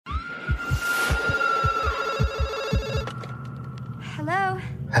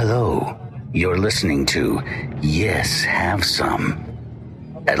Hello, you're listening to Yes, Have Some.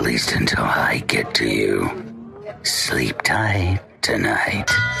 At least until I get to you. Sleep tight tonight.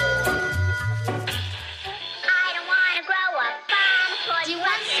 I don't want to grow up bomb. Do you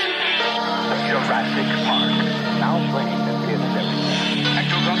want some? Jurassic Park. Now playing the kids everything.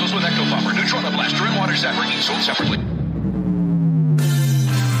 Ecto goggles with Ecto Bomber, Neutron Blaster, and Water Zapper, each sold separately.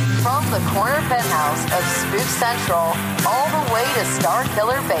 From the corner penthouse of Spook Central all the way to Star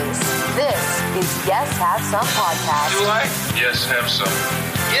Killer Base, this is Yes Have Some Podcast. You like? Yes, have some.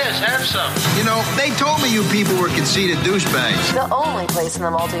 Yes, have some. You know, they told me you people were conceited douchebags. The only place in the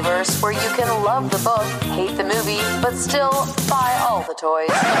multiverse where you can love the book, hate the movie, but still buy all the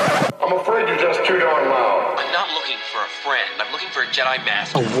toys. I'm afraid you're just too darn loud. I'm not looking for a friend. I'm looking for a Jedi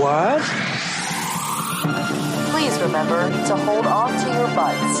Master. What? Please remember to hold on to your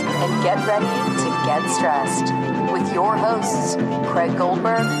butts and get ready to get stressed. With your hosts, Craig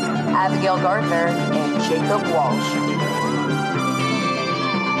Goldberg, Abigail Gardner, and Jacob Walsh.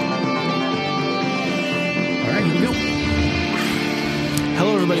 All right, here we go.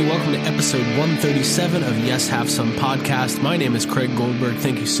 Hello, everybody. Welcome to episode 137 of Yes Have Some Podcast. My name is Craig Goldberg.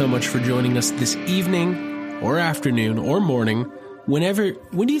 Thank you so much for joining us this evening or afternoon or morning. When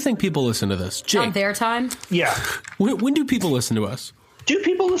do you think people listen to this? Jake, on their time? Yeah. When do people listen to us? Do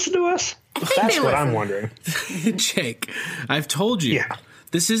people listen to us? That's what I'm wondering. Jake, I've told you,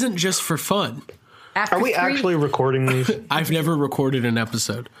 this isn't just for fun. After Are we actually recording these? I've never recorded an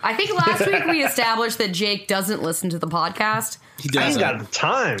episode. I think last week we established that Jake doesn't listen to the podcast. He I ain't doesn't. got the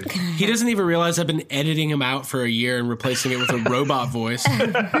time. He doesn't even realize I've been editing him out for a year and replacing it with a robot voice.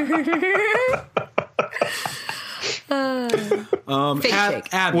 Fake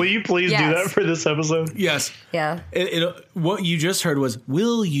Jake. Abby, Will you please do that for this episode? yes. Yeah. What you just heard was,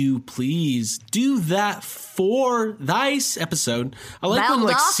 will you please do that for this episode? I like when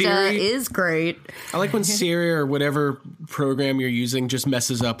like Siri is great. I like when Siri or whatever program you're using just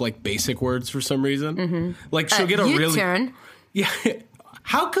messes up like basic words for some reason. Mm-hmm. Like she'll get a really U-turn. Yeah.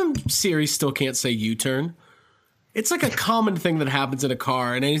 How come Siri still can't say U-turn? It's like a common thing that happens in a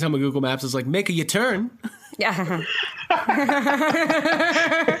car, and anytime a Google Maps is like, make a U-turn. Yeah.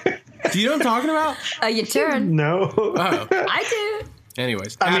 Do you know what I'm talking about? A U-turn. No. Oh. I do.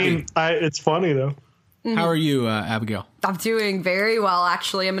 Anyways, I Abby, mean, it's funny, though. how are you, Abigail? I'm doing very well,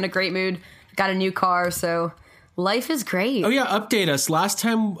 actually. I'm in a great mood. Got a new car, so life is great. Oh, yeah, update us. Last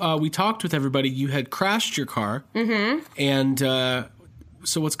time we talked with everybody, you had crashed your car. Mm-hmm. And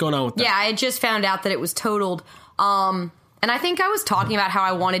so what's going on with that? Yeah, I had just found out that it was totaled. And I think I was talking about how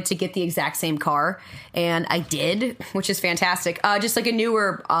I wanted to get the exact same car, and I did, which is fantastic. Just like a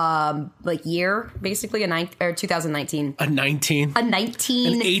newer, year, basically 2019. A 19? A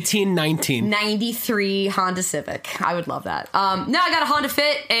 1819. 93 Honda Civic. I would love that. No, I got a Honda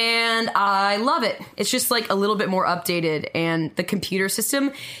Fit, and I love it. It's just like a little bit more updated, and the computer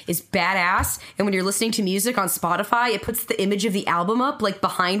system is badass. And when you're listening to music on Spotify, it puts the image of the album up like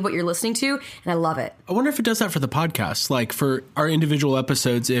behind what you're listening to, and I love it. I wonder if it does that for the podcast, like for our individual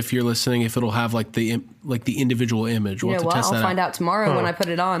episodes. If you're listening, if it'll have like the individual image. We'll have to test that I'll find out tomorrow when I put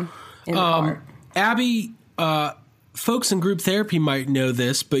it on in the car. Abby, folks in group therapy might know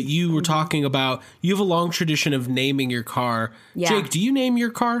this, but you were talking about you have a long tradition of naming your car. Yeah. Jake, do you name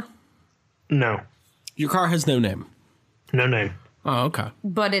your car? No. Your car has no name. No name. Oh, okay.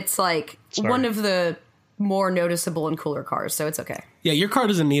 But it's like one of the more noticeable and cooler cars, so it's okay. Yeah, your car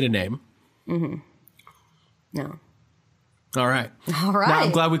doesn't need a name. Mm-hmm. No. All right. All right. Now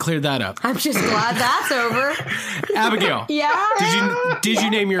I'm glad we cleared that up. I'm just glad that's over. Abigail. Yeah. Did you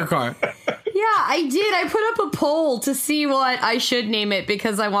name your car? Yeah, I did. I put up a poll to see what I should name it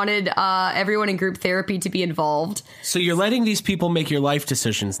because I wanted everyone in group therapy to be involved. So you're letting these people make your life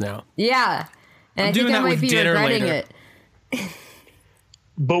decisions now. Yeah. And I think I might be regretting it.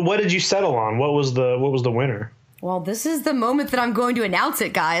 But what did you settle on? What was the winner? Well, this is the moment that I'm going to announce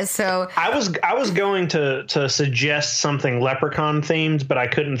it, guys. So I was going to suggest something leprechaun themed, but I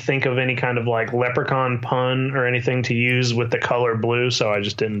couldn't think of any kind of like leprechaun pun or anything to use with the color blue, so I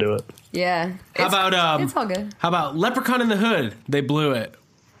just didn't do it. Yeah. How about it's all good. How about Leprechaun in the Hood? They blew it.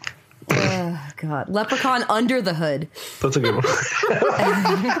 Oh, God. Leprechaun under the hood. That's a good one.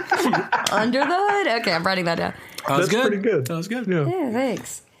 Under the hood? Okay, I'm writing that down. That's pretty good. That was good. Yeah,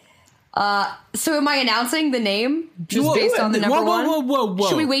 thanks. So am I announcing the name just based on the number one? Whoa.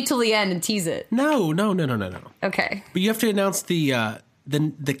 Should we wait till the end and tease it? No. Okay. But you have to announce the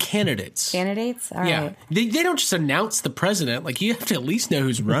candidates. Candidates? All Yeah. right. They don't just announce the president. Like, you have to at least know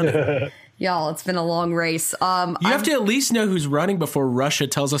who's running. Y'all, it's been a long race. You have to at least know who's running before Russia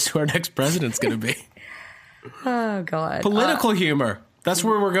tells us who our next president's going to be. Oh, God. Political humor. That's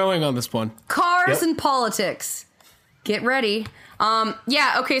where we're going on this one. Cars and politics. Get ready.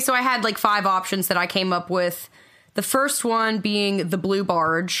 Okay, so I had like 5 options that I came up with. The first one being the Blue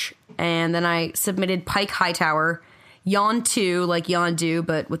Barge, and then I submitted Pike Hightower, Yondu, like Yondu,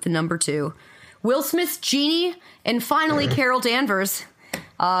 but with the number 2, Will Smith's Genie, and finally Carol Danvers,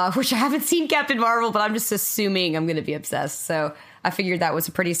 which I haven't seen Captain Marvel, but I'm just assuming I'm going to be obsessed, so I figured that was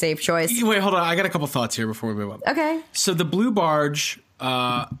a pretty safe choice. Wait, hold on. I got a couple thoughts here before we move on. Okay. So the Blue Barge,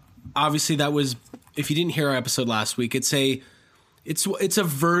 obviously that was, if you didn't hear our episode last week, it's a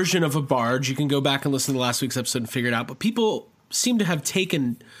version of a barge. You can go back and listen to last week's episode and figure it out. But people seem to have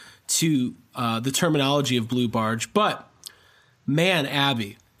taken to the terminology of Blue Barge. But, man,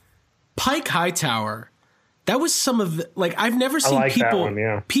 Abby, Pike Hightower, that was some of the, like, I've never seen people. That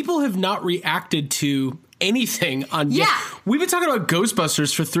one, People have not reacted to anything on. Yeah. We've been talking about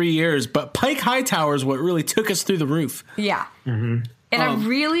Ghostbusters for 3 years, but Pike Hightower is what really took us through the roof. Yeah. Mm-hmm. And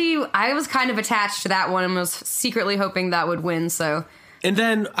I was kind of attached to that one and was secretly hoping that would win, so. And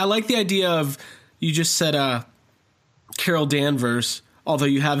then I like the idea of, you just said Carol Danvers, although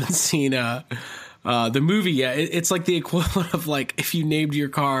you haven't seen the movie yet. It's like the equivalent of, like, if you named your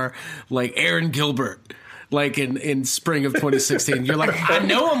car, like, Aaron Gilbert. Like in spring of 2016, you're like, I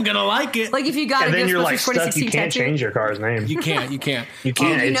know I'm gonna like it. Like if you got and a then you're like stuck. You can't change your car's name. You can't. You can't.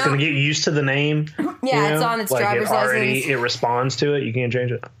 It's gonna get used to the name. Yeah, it's on its driver's license. It responds to it. You can't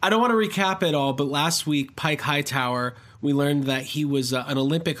change it. I don't want to recap it all, but last week, Pike Hightower, we learned that he was an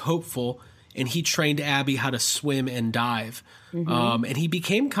Olympic hopeful, and he trained Abby how to swim and dive. Mm-hmm. And he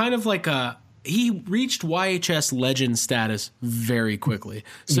became kind of like he reached YHS legend status very quickly.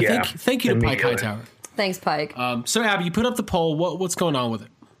 So thank you to Pike Hightower. Thanks, Pike. So, Abby, you put up the poll. What's going on with it?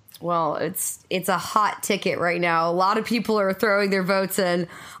 Well, it's a hot ticket right now. A lot of people are throwing their votes in.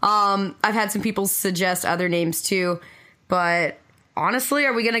 I've had some people suggest other names too, but honestly,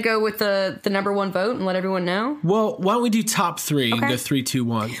 are we going to go with the number 1 vote and let everyone know? Well, why don't we do top 3 and go 3, 2,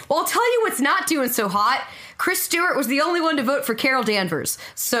 1? Well, I'll tell you what's not doing so hot. Chris Stewart was the only one to vote for Carol Danvers,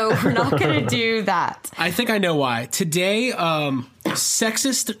 so we're not going to do that. I think I know why. Today,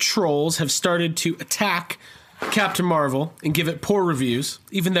 sexist trolls have started to attack Captain Marvel and give it poor reviews,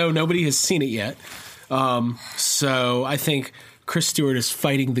 even though nobody has seen it yet. So I think Chris Stewart is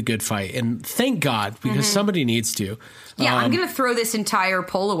fighting the good fight, and thank God, because somebody needs to. Yeah, I'm going to throw this entire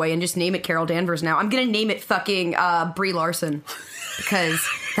poll away and just name it Carol Danvers now. I'm going to name it fucking Brie Larson, because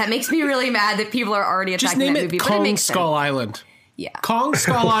that makes me really mad that people are already attacking that movie. Just name it Kong Skull Island. Yeah. Kong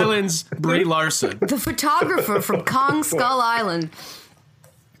Skull Island's Brie Larson. The photographer from Kong Skull Island.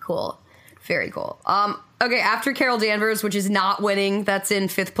 Cool. Very cool. Okay, after Carol Danvers, which is not winning, that's in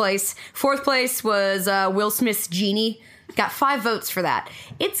 5th place. 4th place was Will Smith's Genie. Got 5 votes for that.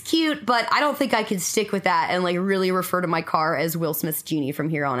 It's cute, but I don't think I can stick with that and like really refer to my car as Will Smith's Genie from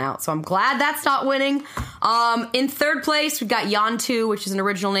here on out. So I'm glad that's not winning. In 3rd place, we've got Yondu, which is an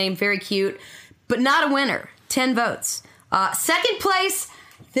original name, very cute, but not a winner. 10 votes. 2nd place,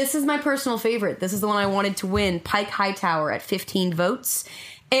 this is my personal favorite. This is the one I wanted to win. Pike Hightower at 15 votes.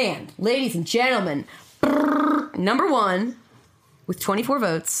 And, ladies and gentlemen, number 1 with 24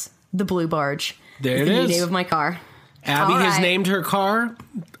 votes, the Blue Barge. There it is. The is. new name of my car. Abby has named her car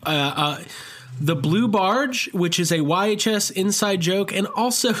the Blue Barge, which is a YHS inside joke and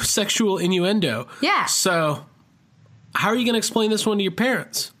also sexual innuendo. Yeah. So, how are you going to explain this one to your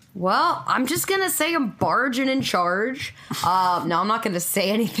parents? Well, I'm just going to say I'm barge and in charge. No, I'm not going to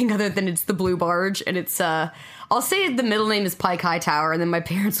say anything other than it's the Blue Barge, and it's, I'll say the middle name is Pike Hightower, and then my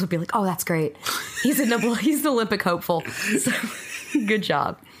parents will be like, oh, that's great. He's an Olympic hopeful. So, good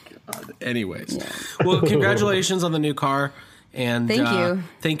job. Anyways, well, congratulations on the new car, and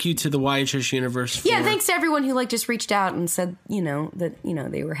thank you to the YHS universe. Thanks to everyone who just reached out and said that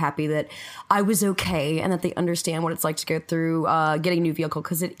they were happy that I was okay and that they understand what it's like to go through getting a new vehicle,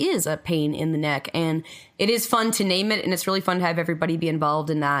 because it is a pain in the neck, and it is fun to name it, and it's really fun to have everybody be involved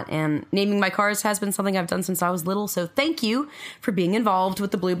in that. And naming my cars has been something I've done since I was little, so thank you for being involved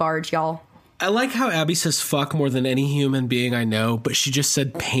with the Blue Barge, y'all. I like how Abby says fuck more than any human being I know, but she just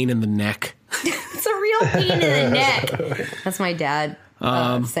said pain in the neck. It's a real pain in the neck. That's my dad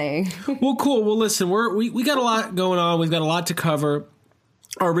saying. Well, cool. Well, listen, we got a lot going on. We've got a lot to cover.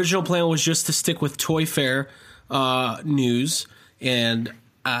 Our original plan was just to stick with Toy Fair news and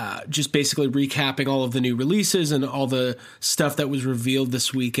just basically recapping all of the new releases and all the stuff that was revealed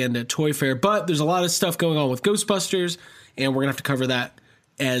this weekend at Toy Fair. But there's a lot of stuff going on with Ghostbusters, and we're going to have to cover that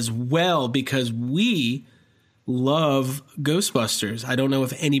as well, because we love Ghostbusters. I don't know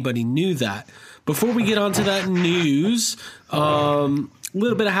if anybody knew that. Before we get on to that news, a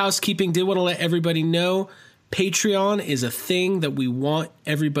little bit of housekeeping. Did want to let everybody know Patreon is a thing that we want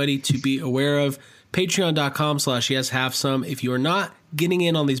everybody to be aware of. Patreon.com/yeshavesome. If you are not getting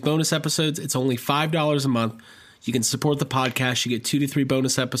in on these bonus episodes, it's only $5 a month. You can support the podcast. You get 2 to 3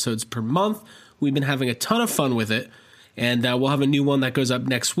 bonus episodes per month. We've been having a ton of fun with it, and we'll have a new one that goes up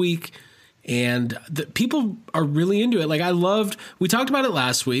next week. And people are really into it. Like, we talked about it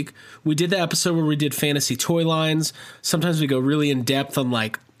last week. We did the episode where we did fantasy toy lines. Sometimes we go really in depth on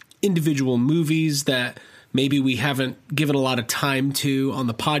like individual movies that maybe we haven't given a lot of time to on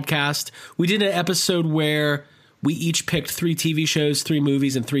the podcast. We did an episode where we each picked 3 TV shows, 3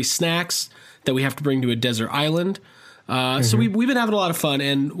 movies, and 3 snacks that we have to bring to a desert island. So we've been having a lot of fun,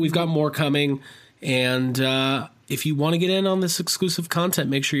 and we've got more coming. And if you want to get in on this exclusive content,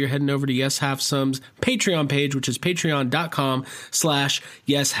 make sure you're heading over to Yes Have Some's Patreon page, which is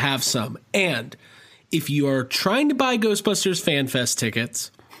patreon.com/yeshavesome. And if you are trying to buy Ghostbusters Fan Fest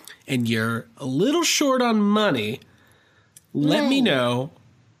tickets and you're a little short on money, let me know.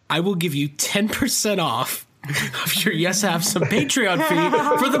 I will give you 10% off of your Yes Have Some Patreon fee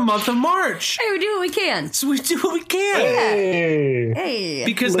for the month of March. Hey, we do what we can. So we do what we can. Hey.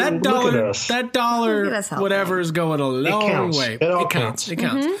 Because that dollar, whatever, is going a long way. It counts. It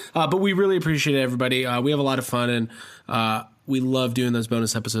counts. But we really appreciate everybody. We have a lot of fun, and we love doing those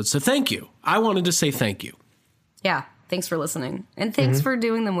bonus episodes. So thank you. I wanted to say thank you. Yeah. Thanks for listening. And thanks for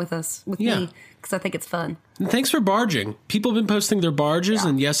doing them with us, with me, because I think it's fun. And thanks for barging. People have been posting their barges,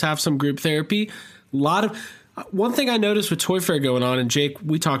 and Yes Have Some group therapy. One thing I noticed with Toy Fair going on, and Jake,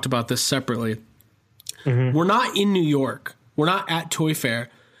 we talked about this separately. We're not in New York. We're not at Toy Fair.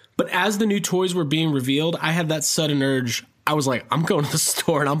 But as the new toys were being revealed, I had that sudden urge. I was like, I'm going to the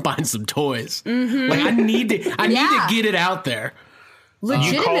store and I'm buying some toys. Like, I need to get it out there.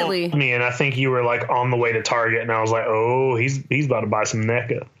 Legitimately. You called me, and I think you were like on the way to Target, and I was like, oh, he's about to buy some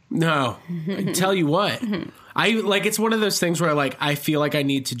NECA. No, I tell you what. It's one of those things where I feel like I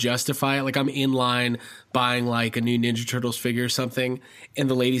need to justify it. Like, I'm in line buying like a new Ninja Turtles figure or something, and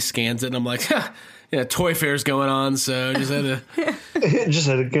the lady scans it, and I'm like, Toy Fair's going on, so just had to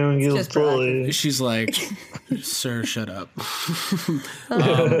go and get a toy. She's like, sir, shut up.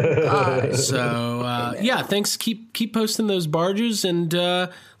 Thanks. Keep posting those barges, and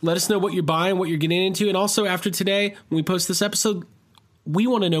let us know what you're buying, what you're getting into, and also after today, when we post this episode, we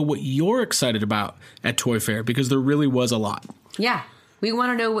want to know what you're excited about at Toy Fair, because there really was a lot. Yeah. We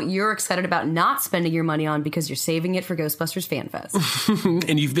want to know what you're excited about not spending your money on because you're saving it for Ghostbusters Fan Fest.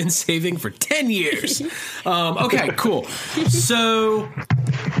 And you've been saving for 10 years. Okay, cool. So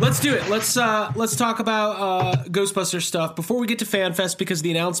let's do it. Let's talk about Ghostbusters stuff before we get to Fan Fest, because the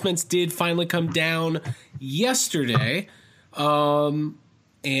announcements did finally come down yesterday. And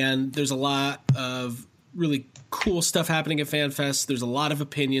there's a lot of really cool stuff happening at Fan Fest. There's a lot of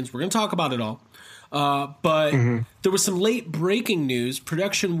opinions. We're going to talk about it all. But there was some late breaking news.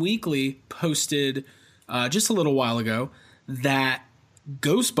 Production Weekly posted just a little while ago that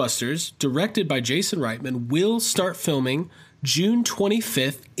Ghostbusters, directed by Jason Reitman, will start filming June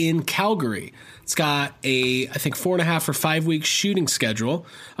 25th in Calgary. It's got I think 4.5 or 5 week shooting schedule.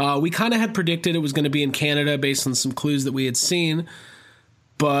 We kind of had predicted it was going to be in Canada based on some clues that we had seen,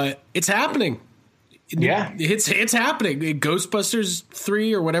 but it's happening. Yeah, it's happening. Ghostbusters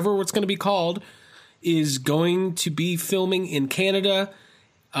 3 or whatever it's going to be called is going to be filming in Canada.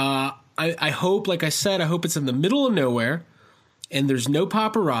 I hope, like I said, I hope it's in the middle of nowhere and there's no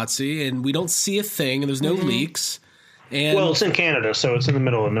paparazzi and we don't see a thing and there's no leaks. And well, it's in Canada, so it's in the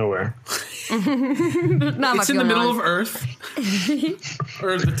middle of nowhere. It's in the middle of Earth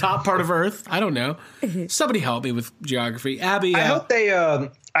or the top part of Earth. I don't know. Somebody help me with geography. Abby,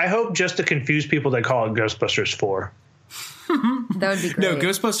 I hope just to confuse people, they call it Ghostbusters 4. That would be great. No,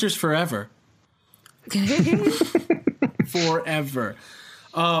 Ghostbusters Forever. Forever.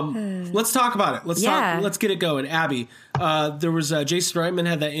 Let's talk about it. Let's get it going. Abby, there was Jason Reitman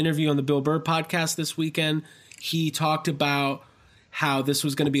had that interview on the Bill Burr podcast this weekend. He talked about how this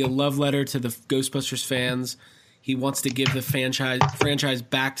was going to be a love letter to the Ghostbusters fans. He wants to give the franchise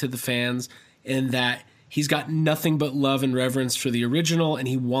back to the fans, and that he's got nothing but love and reverence for the original, and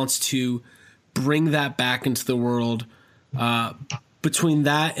he wants to bring that back into the world. Between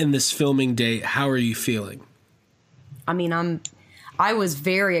that and this filming date, how are you feeling? I mean, I was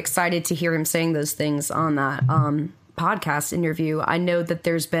very excited to hear him saying those things on that podcast interview. I know that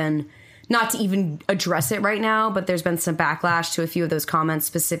there's been, not to even address it right now, but there's been some backlash to a few of those comments,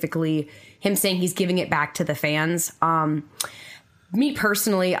 specifically him saying he's giving it back to the fans. Me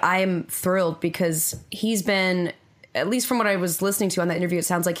personally, I'm thrilled because he's been at least from what I was listening to on that interview, it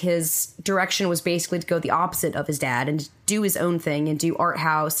sounds like his direction was basically to go the opposite of his dad and do his own thing and do art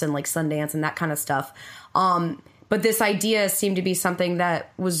house and like Sundance and that kind of stuff. But this idea seemed to be something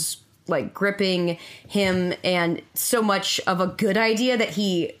that was like gripping him, and so much of a good idea that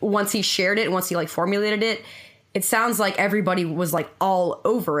once he shared it, once he like formulated it, it sounds like everybody was like all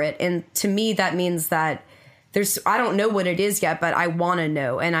over it. And to me, that means that I don't know what it is yet, but I want to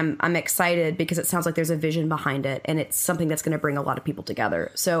know. And I'm excited because it sounds like there's a vision behind it, and it's something that's going to bring a lot of people together.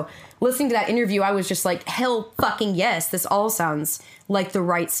 So listening to that interview, I was just like, hell fucking yes, this all sounds like the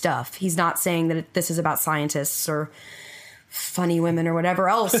right stuff. He's not saying that this is about scientists or funny women or whatever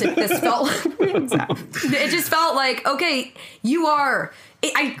else. It just felt like, okay, you are...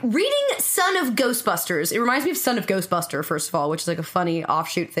 reading Son of Ghostbusters, it reminds me of Son of Ghostbuster, first of all, which is like a funny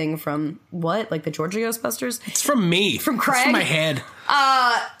offshoot thing from what? Like the Georgia Ghostbusters? It's from me. From Craig. It's from my head.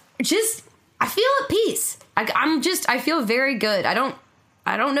 I feel at peace. I feel very good. I don't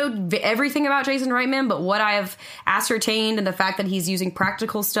know everything about Jason Reitman, but what I have ascertained and the fact that he's using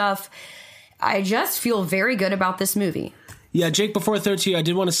practical stuff, I just feel very good about this movie. Yeah, Jake, before I throw it to you, I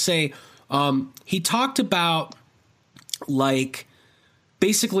did want to say, he talked about like...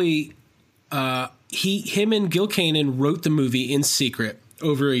 Basically, him and Gil Kanan wrote the movie in secret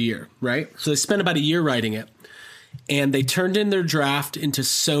over a year, right? So they spent about a year writing it, and they turned in their draft into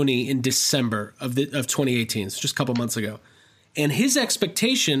Sony in December of 2018, so just a couple months ago. And his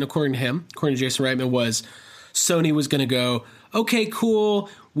expectation, according to Jason Reitman, was Sony was going to go, okay, cool,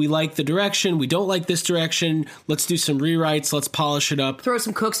 we like the direction, we don't like this direction, let's do some rewrites, let's polish it up. Throw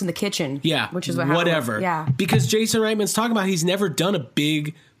some cooks in the kitchen. Yeah, which is whatever. Yeah. Because Jason Reitman's talking about he's never done a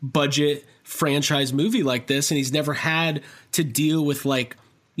big budget franchise movie like this, and he's never had to deal with like,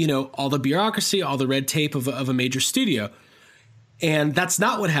 you know, all the bureaucracy, all the red tape of a major studio. And that's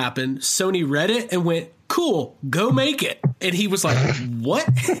not what happened. Sony read it and went, cool, go make it. And he was like, what?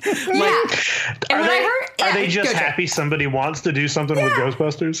 Are they just happy somebody wants to do something with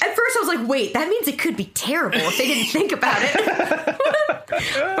Ghostbusters? At first I was like, wait, that means it could be terrible if they didn't think about it.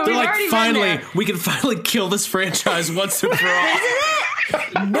 They're like, finally, we can finally kill this franchise once and for all. Isn't it?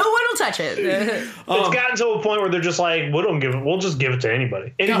 No one will touch it. It's gotten to a point where they're just like, we'll just give it to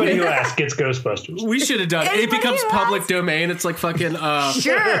anybody. Anybody who asks gets Ghostbusters. We should have done it. It becomes public domain. It's like fucking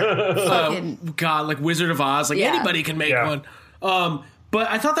God, like Wizard of Oz. Like anybody can make one. But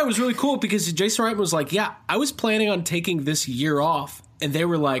I thought that was really cool because Jason Reitman was like, yeah, I was planning on taking this year off. And they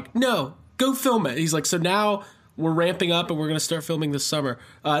were like, no, go film it. He's like, so now we're ramping up and we're going to start filming this summer.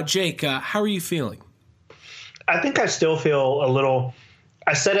 Jake, how are you feeling? I think I still feel a little...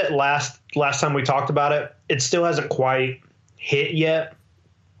 I said it last time we talked about it. It still hasn't quite hit yet.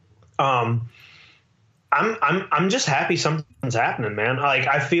 I'm just happy something's happening, man. Like,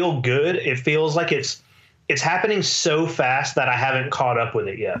 I feel good. It feels like it's happening so fast that I haven't caught up with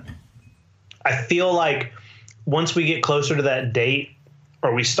it yet. I feel like once we get closer to that date,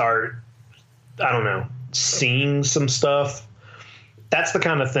 or we start, I don't know, seeing some stuff, that's the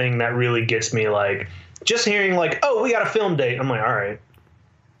kind of thing that really gets me. Like, just hearing like, oh, we got a film date. I'm like, all right.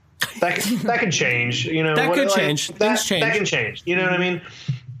 That can change, you know. That could change. Things change. That can change. You know what I mean?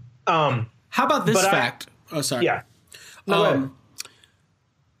 How about this fact? Oh, sorry. Yeah. No,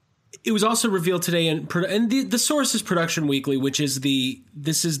 it was also revealed today, and the source is Production Weekly, which is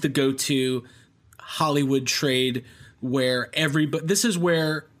this is the go-to Hollywood trade where this is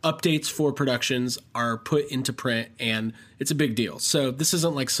where updates for productions are put into print, and it's a big deal. So this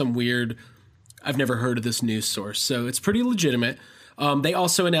isn't like some weird, I've never heard of this news source. So it's pretty legitimate. They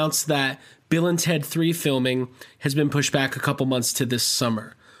also announced that Bill and Ted 3 filming has been pushed back a couple months to this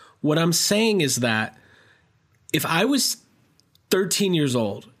summer. What I'm saying is that if I was 13 years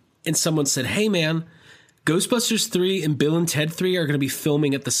old and someone said, hey, man, Ghostbusters 3 and Bill and Ted 3 are going to be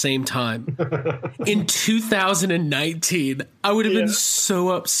filming at the same time in 2019, I would have been so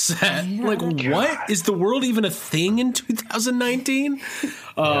upset. Yeah. Like, what? Is the world even a thing in 2019?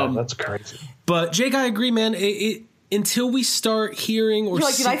 That's crazy. But, Jake, I agree, man. Until we start hearing or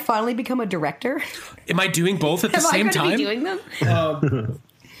did I finally become a director? Am I doing both at the same time? Am I going to be doing them?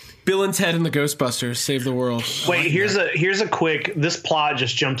 Bill and Ted and the Ghostbusters save the world. Wait, here's a quick. This plot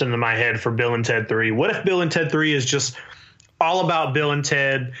just jumped into my head for Bill and Ted 3. What if Bill and Ted 3 is just all about Bill and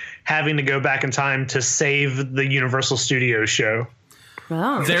Ted having to go back in time to save the Universal Studios show?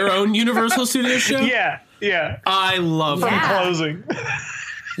 Oh. Their own Universal Studios show? Yeah. I love from closing.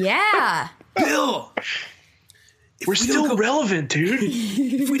 Yeah, Bill. We're still relevant, dude.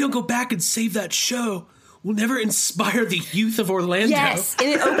 If we don't go back and save that show, will never inspire the youth of Orlando. Yes, and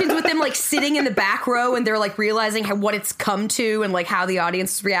it opens with them like sitting in the back row, and they're like realizing what it's come to, and like how the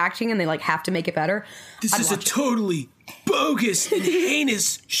audience is reacting, and they like have to make it better. This is a totally bogus and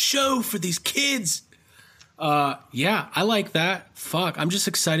heinous show for these kids. Yeah, I like that. Fuck, I'm just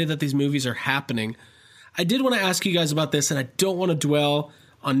excited that these movies are happening. I did want to ask you guys about this, and I don't want to dwell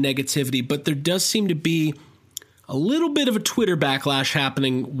on negativity, but there does seem to be a little bit of a Twitter backlash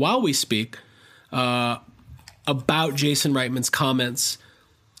happening while we speak about Jason Reitman's comments.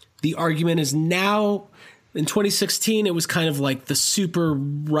 The argument is now, in 2016, it was kind of like the super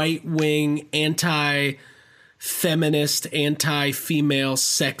right-wing, anti-feminist, anti-female,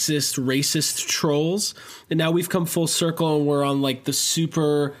 sexist, racist trolls. And now we've come full circle and we're on like the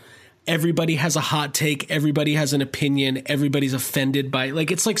super, everybody has a hot take, everybody has an opinion, everybody's offended by it.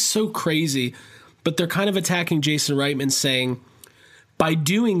 Like, it's like so crazy. But they're kind of attacking Jason Reitman, saying, by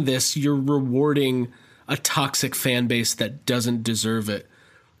doing this, you're rewarding a toxic fan base that doesn't deserve it.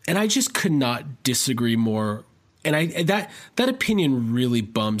 And I just could not disagree more. And that opinion really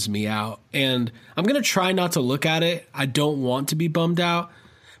bums me out. And I'm going to try not to look at it. I don't want to be bummed out.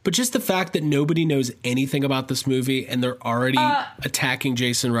 But just the fact that nobody knows anything about this movie and they're already attacking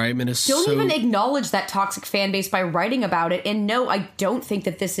Jason Reitman is don't even acknowledge that toxic fan base by writing about it. And no, I don't think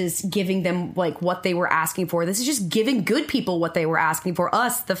that this is giving them like what they were asking for. This is just giving good people what they were asking for.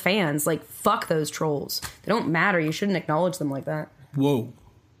 Us, the fans, like fuck those trolls. They don't matter. You shouldn't acknowledge them like that. Whoa.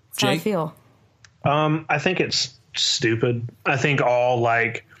 That's how I feel. I think it's stupid. I think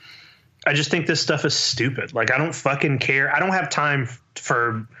I just think this stuff is stupid. Like, I don't fucking care. I don't have time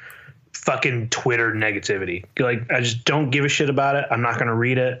for fucking Twitter negativity. Like, I just don't give a shit about it. I'm not going to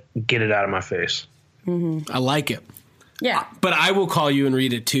read it. Get it out of my face. I like it. Yeah. But I will call you and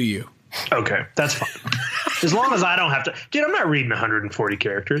read it to you. Okay, that's fine. As long as I don't have to. Dude, I'm not reading 140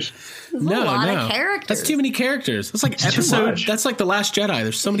 characters. That's a lot of characters. That's too many characters. That's like that's like The Last Jedi.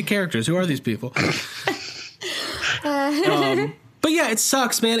 There's so many characters. Who are these people? But yeah, it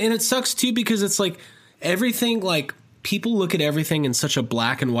sucks, man. And it sucks too because it's like everything, like people look at everything in such a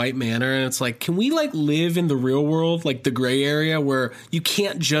black and white manner. And it's like, can we like live in the real world, like the gray area where you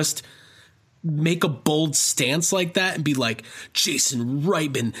can't just make a bold stance like that and be like, Jason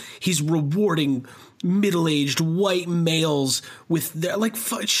Reitman, he's rewarding middle-aged white males with their like,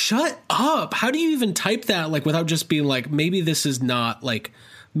 shut up. How do you even type that like without just being like, maybe this is not like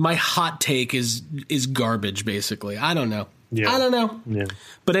my hot take is garbage, basically. I don't know. Yeah. I don't know. Yeah.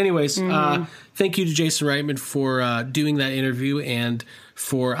 But anyways, thank you to Jason Reitman for doing that interview and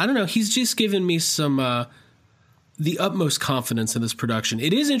for, I don't know, he's just given me some the utmost confidence in this production.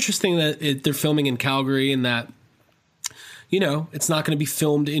 It is interesting that they're filming in Calgary and that, you know, it's not going to be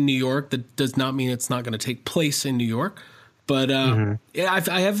filmed in New York. That does not mean it's not going to take place in New York. But yeah,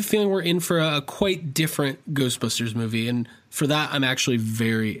 I have a feeling we're in for a quite different Ghostbusters movie. And for that, I'm actually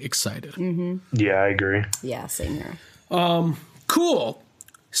very excited. Mm-hmm. Yeah, I agree. Yeah, same here. Cool.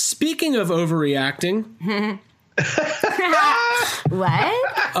 Speaking of overreacting. What?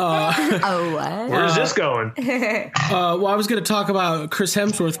 What? Where's this going? Well, I was going to talk about Chris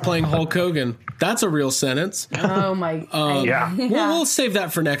Hemsworth playing Hulk Hogan. That's a real sentence. Oh, my. Yeah. We'll save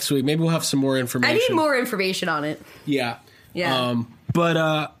that for next week. Maybe we'll have some more information. I need more information on it. Yeah. Yeah.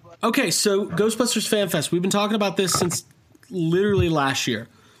 Okay, so Ghostbusters Fan Fest. We've been talking about this since literally last year.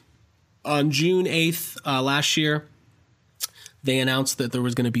 On June 8th last year, they announced that there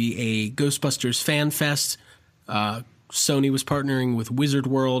was going to be a Ghostbusters Fan Fest. Sony was partnering with Wizard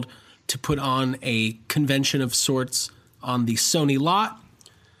World to put on a convention of sorts on the Sony lot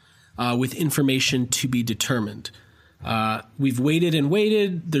with information to be determined. We've waited and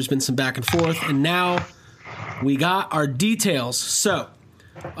waited. There's been some back and forth, and now we got our details. So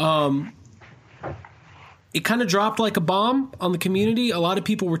it kind of dropped like a bomb on the community. A lot of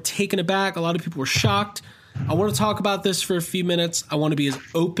people were taken aback. A lot of people were shocked. I want to talk about this for a few minutes. I want to be as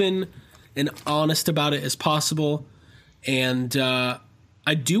open and honest about it as possible. And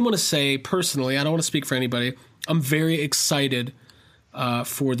I do want to say personally, I don't want to speak for anybody, I'm very excited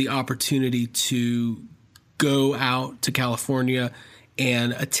for the opportunity to go out to California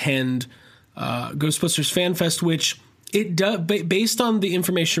and attend Ghostbusters Fan Fest, which it does, based on the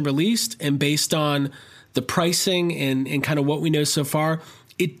information released and based on the pricing and kind of what we know so far,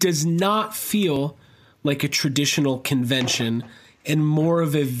 it does not feel like a traditional convention and more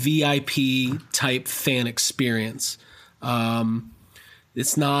of a VIP type fan experience.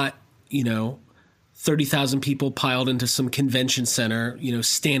 It's not, 30,000 people piled into some convention center,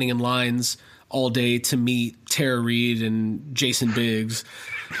 standing in lines all day to meet Tara Reid and Jason Biggs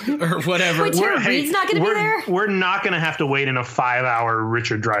or whatever. Wait, Tara Reid's not going to be there? We're not going to have to wait in a 5-hour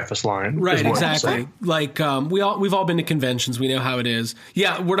Richard Dreyfuss line. Right, exactly. Like we've all been to conventions. We know how it is.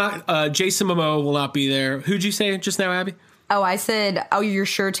 Yeah, we're not. Jason Momoa will not be there. Who'd you say just now, Abby? Oh, I said, you're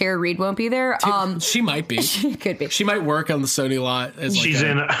sure Tara Reid won't be there? She might be. She could be. She might work on the Sony lot as like she's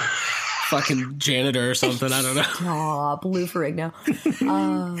in fucking janitor or something. I don't know. Stop, Lou Ferrigno.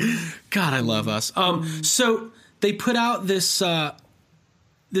 God, I love us. So they put out this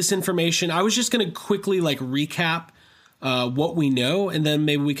this information. I was just going to quickly like recap what we know, and then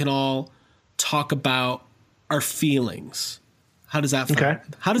maybe we can all talk about our feelings. How does that sound? Okay.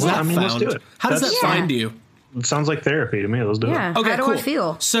 How does that sound? Let's do it. How does that sound to you? It sounds like therapy to me. Let's do it. Yeah. Okay, How do cool. I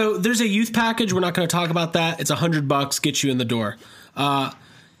feel? So there's a youth package. We're not going to talk about that. It's $100, get you in the door.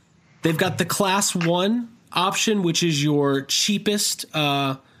 They've got the class 1 option, which is your cheapest.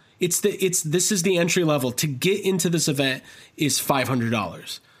 This is the entry level. To get into this event is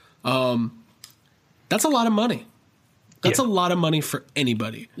 $500. That's a lot of money. That's a lot of money for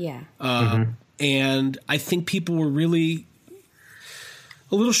anybody. Yeah. And I think people were really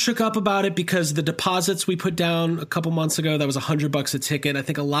a little shook up about it because the deposits we put down a couple months ago, that was $100 a ticket. I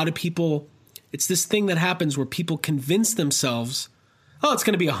think a lot of people, it's this thing that happens where people convince themselves, oh, it's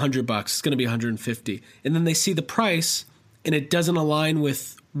going to be $100. It's going to be $150. And then they see the price and it doesn't align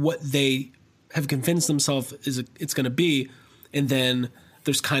with what they have convinced themselves it's going to be. And then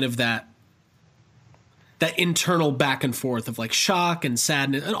there's kind of that internal back and forth of like shock and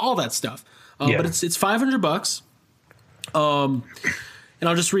sadness and all that stuff. But it's $500. And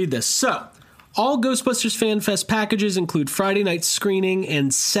I'll just read this. So, all Ghostbusters Fan Fest packages include Friday night screening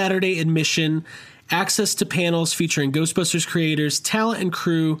and Saturday admission, access to panels featuring Ghostbusters creators, talent and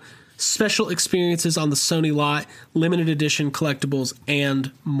crew, special experiences on the Sony lot, limited edition collectibles,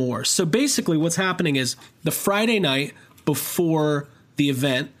 and more. So basically what's happening is the Friday night before the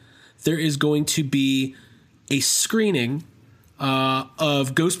event, there is going to be a screening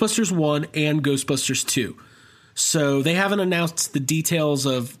of Ghostbusters 1 and Ghostbusters 2. So they haven't announced the details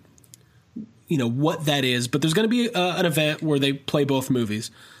of, what that is, but there's going to be an event where they play both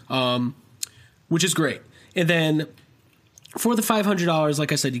movies, which is great. And then for the $500,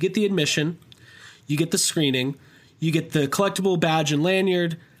 like I said, you get the admission, you get the screening, you get the collectible badge and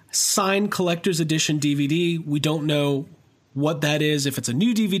lanyard, signed collector's edition DVD. We don't know what that is. If it's a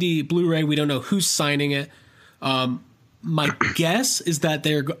new DVD, Blu-ray, we don't know who's signing it. My guess is that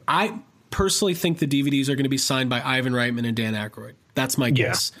I personally think the DVDs are going to be signed by Ivan Reitman and Dan Aykroyd. That's my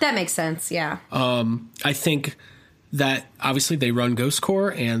guess. That makes sense, yeah. I think that obviously they run Ghost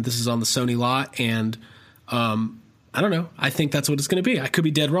Corps and this is on the Sony lot, and I don't know. I think that's what it's going to be. I could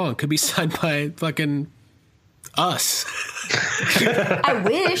be dead wrong. Could be signed by fucking us. I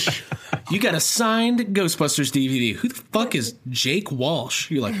wish. You got a signed Ghostbusters DVD. Who the fuck is Jake Walsh?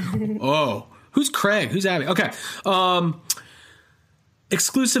 You're like, oh, who's Craig? Who's Abby? Okay.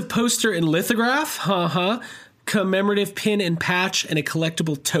 Exclusive poster and lithograph. Commemorative pin and patch and a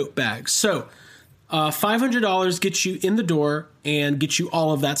collectible tote bag. So $500 gets you in the door and gets you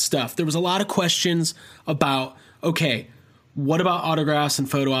all of that stuff. There was a lot of questions about, okay, what about autographs and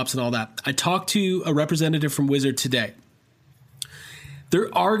photo ops and all that? I talked to a representative from Wizard today. There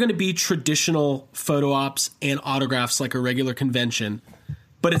are going to be traditional photo ops and autographs like a regular convention,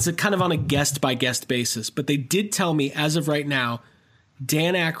 but it's a kind of on a guest-by-guest basis. But they did tell me, as of right now,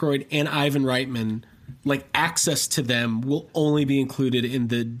 Dan Aykroyd and Ivan Reitman, like access to them will only be included in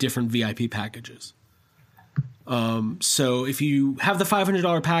the different VIP packages. So if you have the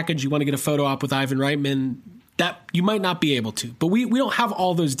 $500 package, you want to get a photo op with Ivan Reitman, that you might not be able to. But we don't have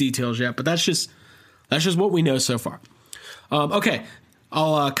all those details yet, but that's just what we know so far. Okay,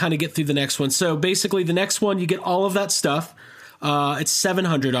 I'll kind of get through the next one. So basically the next one, you get all of that stuff. It's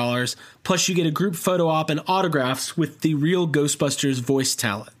 $700, plus you get a group photo op and autographs with the real Ghostbusters voice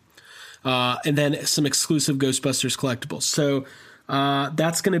talent. And then some exclusive Ghostbusters collectibles. So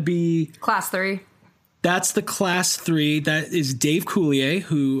that's going to be... Class 3. That's the Class 3. That is Dave Coulier,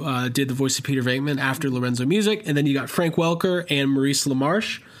 who did the voice of Peter Venkman after Lorenzo Music. And then you got Frank Welker and Maurice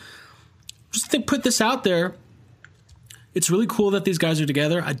LaMarche. Just put this out there. It's really cool that these guys are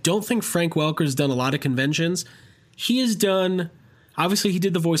together. I don't think Frank Welker's done a lot of conventions. He has done... Obviously, he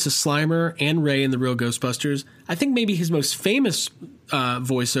did the voice of Slimer and Ray in The Real Ghostbusters. I think maybe his most famous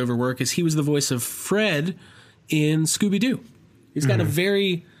voiceover work is he was the voice of Fred in Scooby-Doo. He's got a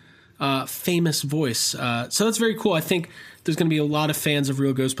very famous voice. So that's very cool. I think there's going to be a lot of fans of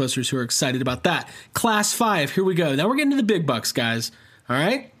Real Ghostbusters who are excited about that. Class 5, here we go. Now we're getting to the big bucks, guys. All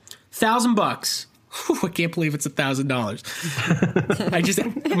right? $1,000. I can't believe it's $1,000. I just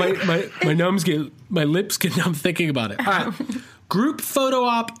my lips get numb thinking about it. All right. Group photo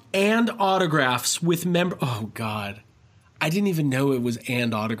op and autographs with Oh God, I didn't even know it was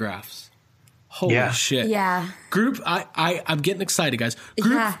and autographs. Holy shit! Yeah. I'm getting excited, guys.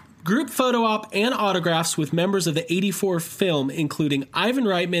 Group photo op and autographs with members of the '84 film, including Ivan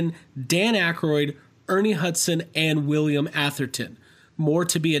Reitman, Dan Aykroyd, Ernie Hudson, and William Atherton. More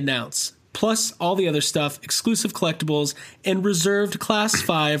to be announced. Plus all the other stuff, exclusive collectibles, and reserved Class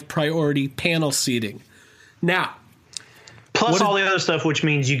 5 priority panel seating. Now, plus all the other stuff, which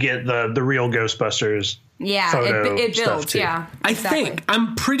means you get the real Ghostbusters. Yeah, photo it stuff builds. too. Yeah, exactly.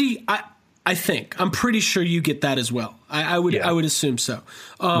 I'm pretty sure you get that as well. I would assume so.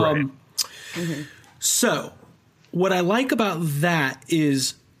 Right. So, what I like about that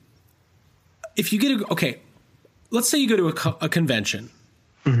is, if you get let's say you go to a convention,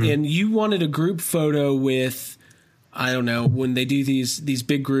 and you wanted a group photo with, I don't know, when they do these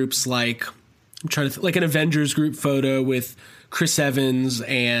big groups, like I'm trying to like an Avengers group photo with Chris Evans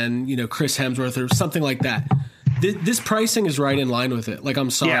and Chris Hemsworth or something like that. This pricing is right in line with it. Like, I'm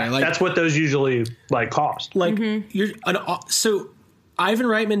sorry. Yeah, like, that's what those usually cost. Like so Ivan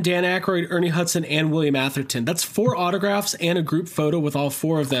Reitman, Dan Aykroyd, Ernie Hudson, and William Atherton. That's 4 autographs and a group photo with all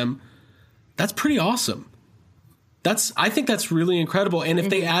 4 of them. That's pretty awesome. I think that's really incredible. And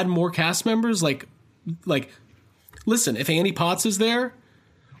if they add more cast members, like listen, if Annie Potts is there,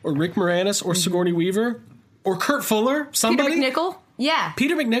 or Rick Moranis, or Sigourney Weaver, or Kurt Fuller, somebody, Peter McNichol,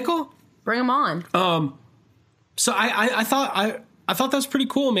 Peter McNichol, bring him on. So I thought that's pretty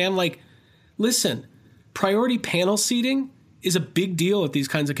cool, man. Like, listen, priority panel seating is a big deal at these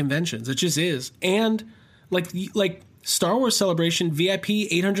kinds of conventions. It just is. And like Star Wars Celebration VIP,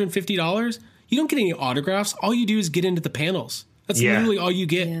 $850. You don't get any autographs. All you do is get into the panels. That's literally all you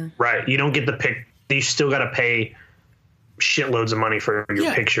get. Yeah. Right. You don't get the pick. You still got to pay shitloads of money for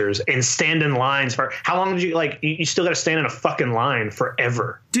your pictures and stand in lines for how long did you you still got to stand in a fucking line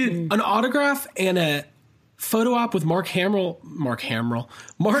forever. Dude, an autograph and a photo op with Mark Hamill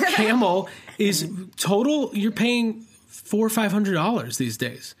is total. You're paying $400 or $500 these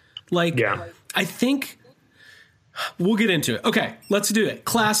days. I think we'll get into it. Okay, let's do it.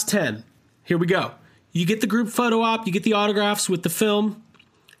 Class 10. Here we go. You get the group photo op. You get the autographs with the film.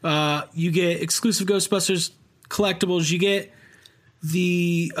 You get exclusive Ghostbusters collectibles. You get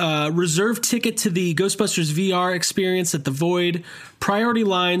the reserve ticket to the Ghostbusters VR experience at the Void. Priority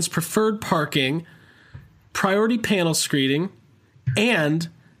lines, preferred parking, priority panel screening, and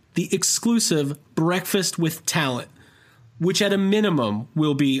the exclusive breakfast with talent, which at a minimum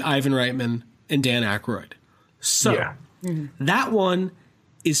will be Ivan Reitman and Dan Aykroyd. So that one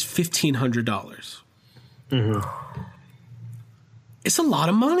is $1,500. It's a lot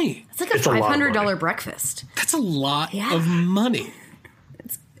of money. It's like a $500 breakfast. That's a lot of money.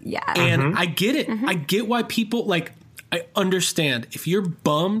 And I get it. I get why people I understand. If you're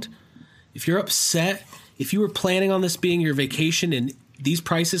bummed, if you're upset, if you were planning on this being your vacation and these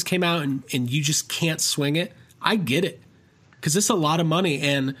prices came out and you just can't swing it, I get it. Because it's a lot of money.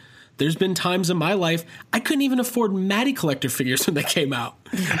 And there's been times in my life I couldn't even afford Matty Collector figures when they came out.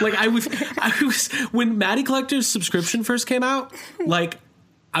 I was when Matty Collector's subscription first came out,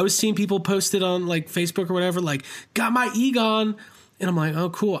 I was seeing people post it on Facebook or whatever, got my Egon, and I'm like,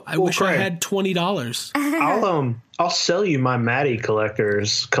 oh cool. I wish I had $20. I'll sell you my Matty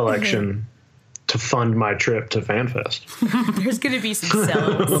Collector's collection to fund my trip to FanFest. There's going to be some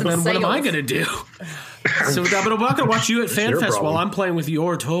sales. What am I going to do? So I'm not going to watch you at FanFest while I'm playing with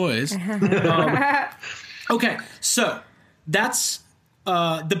your toys. Okay, so that's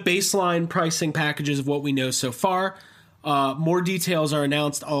the baseline pricing packages of what we know so far. More details are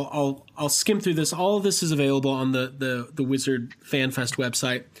announced. I'll skim through this. All of this is available on the Wizard FanFest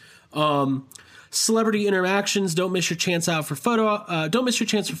website. Celebrity interactions. Don't miss your chance for photo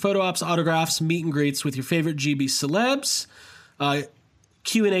ops, autographs, meet and greets with your favorite GB celebs,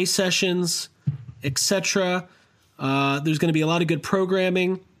 Q&A sessions, etc. There's going to be a lot of good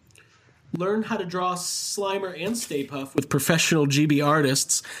programming. Learn how to draw Slimer and Stay Puft with professional GB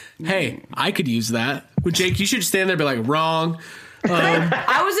artists. Hey, I could use that. Well, Jake, you should stand there and be like, wrong.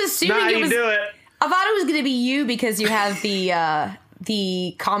 I was assuming you do it. I thought it was going to be you because you have the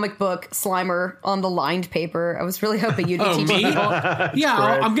comic book Slimer on the lined paper. I was really hoping you'd be teaching people. Yeah,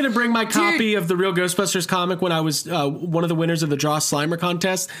 I'm going to bring my copy of the real Ghostbusters comic when I was one of the winners of the Draw Slimer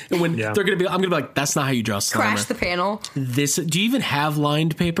contest. And when they're going to be, I'm going to be like, that's not how you draw Slimer. Crash the panel. Do you even have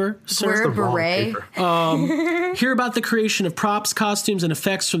lined paper, sir? Wear a beret. Hear about the creation of props, costumes, and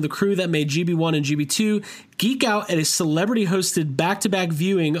effects from the crew that made GB1 and GB2. geek out at a celebrity-hosted back-to-back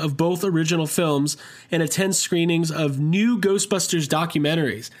viewing of both original films and attend screenings of new Ghostbusters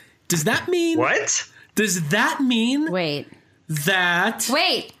documentaries. Does that mean... What? Does that mean... Wait. That...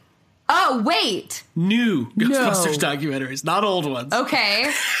 Wait. Oh, wait. New Ghostbusters documentaries, not old ones.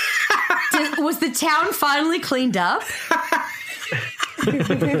 Okay. Was the town finally cleaned up?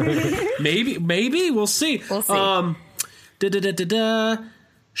 Maybe. We'll see. We'll see.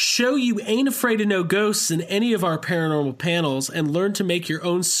 Show you ain't afraid of no ghosts in any of our paranormal panels and learn to make your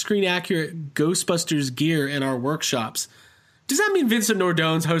own screen-accurate Ghostbusters gear in our workshops. Does that mean Vincent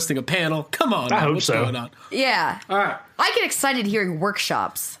Nordone's hosting a panel? Come on, I hope what's so. going on? Yeah. All right. I get excited hearing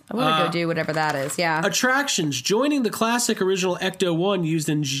workshops. I want to go do whatever that is. Yeah. Attractions. Joining the classic original Ecto-1 used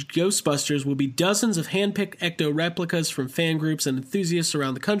in Ghostbusters will be dozens of hand-picked Ecto replicas from fan groups and enthusiasts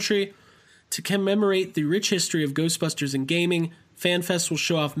around the country. To commemorate the rich history of Ghostbusters in gaming, FanFest will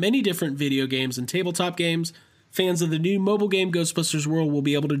show off many different video games and tabletop games. Fans of the new mobile game Ghostbusters World will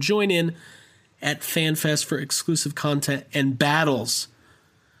be able to join in at FanFest for exclusive content and battles.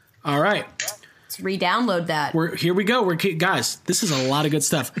 All right. Let's re-download that. Here we go. Guys, this is a lot of good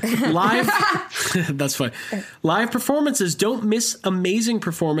stuff. Live, that's fine. Live performances. Don't miss amazing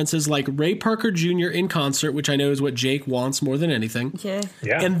performances like Ray Parker Jr. in concert, which I know is what Jake wants more than anything. Yeah.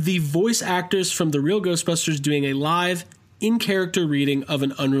 And the voice actors from the real Ghostbusters doing a live, in-character reading of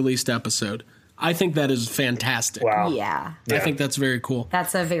an unreleased episode. I think that is fantastic. Wow. Yeah. I think that's very cool.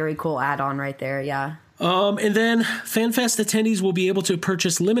 That's a very cool add-on right there. Yeah. And then FanFest attendees will be able to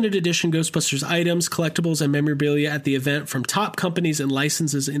purchase limited edition Ghostbusters items, collectibles, and memorabilia at the event from top companies and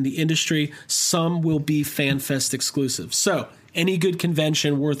licenses in the industry. Some will be FanFest exclusive. So any good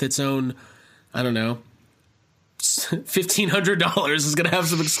convention worth its own, I don't know, $1,500 is going to have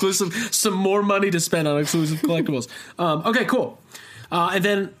some more money to spend on exclusive collectibles. Okay, cool. And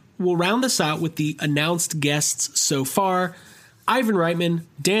then we'll round this out with the announced guests so far. Ivan Reitman,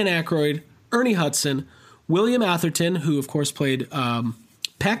 Dan Aykroyd, Ernie Hudson, William Atherton, who of course played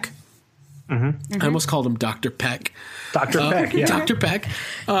Peck. I almost called him Dr. Peck. Dr. Peck, yeah. Dr. Peck.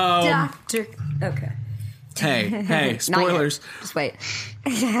 Okay. Hey, spoilers. Just wait.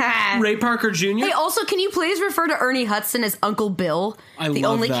 Ray Parker Jr. Hey, also, can you please refer to Ernie Hudson as Uncle Bill? The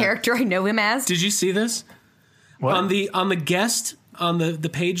love only that. character I know him as. Did you see this? What? On the guest, on the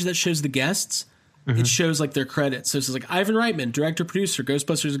page that shows the guests, it shows like their credits. So it's like Ivan Reitman, director, producer,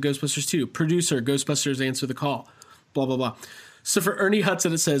 Ghostbusters and Ghostbusters 2, producer, Ghostbusters Answer the Call, blah, blah, blah. So for Ernie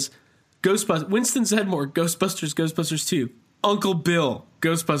Hudson, it says Ghostbusters, Winston Zedmore, Ghostbusters, Ghostbusters 2, Uncle Bill,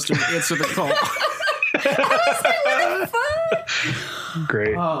 Ghostbusters Answer the Call.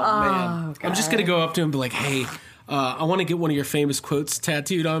 Great. Oh, man. I'm just going to go up to him and be like, hey, I want to get one of your famous quotes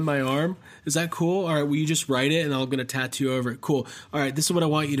tattooed on my arm. Is that cool? All right, will you just write it and I'm going to tattoo over it? Cool. All right, this is what I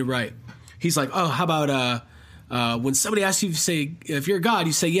want you to write. He's like, oh, how about when somebody asks you to say, if you're a god,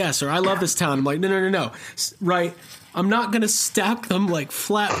 you say yes, or I love this town. I'm like, no. Right. I'm not going to stack them like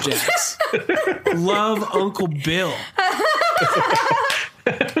flapjacks. Love Uncle Bill.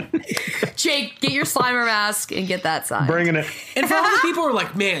 Jake, get your Slimer mask and get that signed. Bringing it. And for all the people who are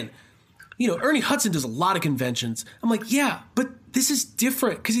like, man, Ernie Hudson does a lot of conventions. I'm like, yeah, but this is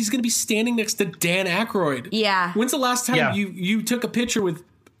different because he's going to be standing next to Dan Aykroyd. Yeah. When's the last time you took a picture with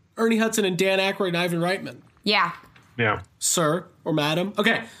Ernie Hudson and Dan Aykroyd and Ivan Reitman? Yeah. Yeah. Sir or madam.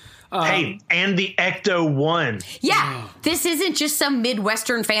 Okay. Hey, and the Ecto-1. Yeah. This isn't just some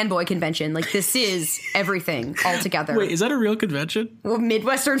Midwestern fanboy convention. Like, this is everything altogether. Wait, is that a real convention? Well,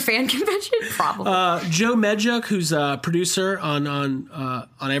 Midwestern fan convention? Probably. Joe Medjuk, who's a producer on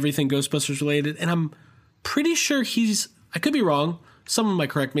everything Ghostbusters related, and I'm pretty sure I could be wrong. Someone might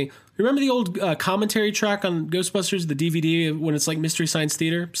correct me. Remember the old commentary track on Ghostbusters, the DVD, when it's like Mystery Science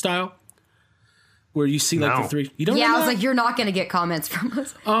Theater style? Where you see like the three. You don't know I was that? like, you're not going to get comments from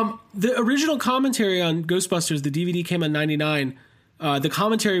us. The original commentary on Ghostbusters, the DVD came in 99. The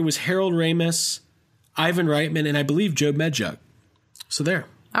commentary was Harold Ramis, Ivan Reitman, and I believe Joe Medjuk. So there.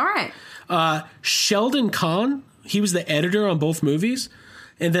 All right. Sheldon Kahn, he was the editor on both movies.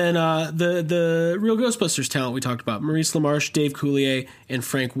 And then the real Ghostbusters talent we talked about, Maurice LaMarche, Dave Coulier, and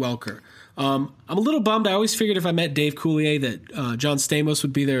Frank Welker. I'm a little bummed. I always figured if I met Dave Coulier that John Stamos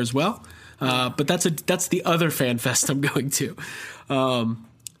would be there as well. But that's the other fan fest I'm going to.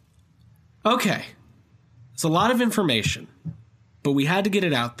 Okay. It's a lot of information, but we had to get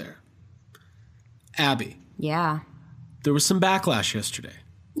it out there. Abby. Yeah. There was some backlash yesterday.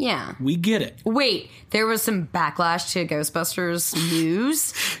 Yeah. We get it. Wait, there was some backlash to Ghostbusters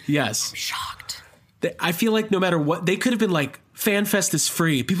news? Yes. I'm shocked. I feel like no matter what, they could have been like, FanFest is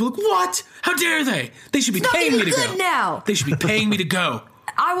free. People are like, what? How dare they? They should be paying me to go. Now. They should be paying me to go.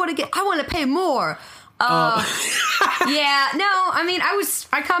 I want to pay more. Yeah, no, I mean,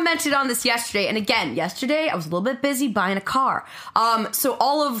 I commented on this yesterday, and again, yesterday I was a little bit busy buying a car. So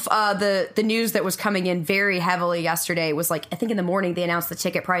all of the news that was coming in very heavily yesterday was like, I think in the morning they announced the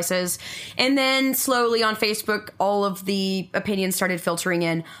ticket prices, and then slowly on Facebook, all of the opinions started filtering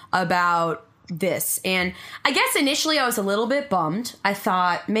in about this. And I guess initially I was a little bit bummed. I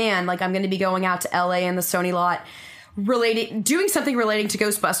thought, man, like I'm going to be going out to LA in the Sony lot doing something relating to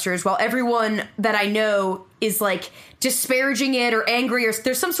Ghostbusters while everyone that I know is like disparaging it or angry, or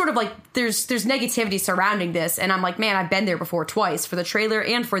there's some sort of like there's negativity surrounding this. And I'm like, man, I've been there before twice for the trailer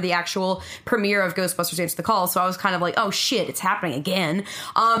and for the actual premiere of Ghostbusters Answer the Call. So I was kind of like, oh shit, it's happening again.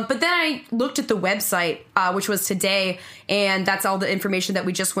 But then I looked at the website, which was today, and that's all the information that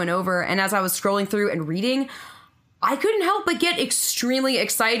we just went over. And as I was scrolling through and reading, I couldn't help but get extremely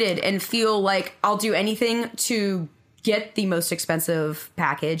excited and feel like I'll do anything to get the most expensive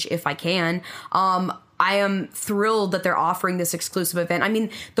package if I can. I am thrilled that they're offering this exclusive event. I mean,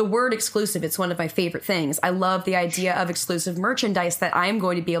 the word exclusive, it's one of my favorite things. I love the idea of exclusive merchandise that I'm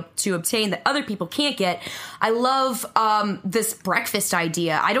going to be able to obtain that other people can't get. I love this breakfast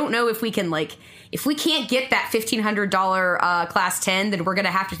idea. I don't know if we can, like, if we can't get that $1,500 Class 10, then we're going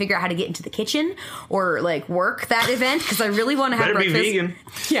to have to figure out how to get into the kitchen or, like, work that event, because I really want to have breakfast. Better be vegan.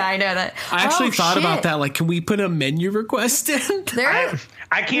 Yeah, I know that. I actually thought about that. Like, can we put a menu request in?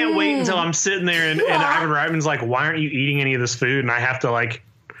 I can't wait until I'm sitting there and Ivan Reitman's like, why aren't you eating any of this food? And I have to, like,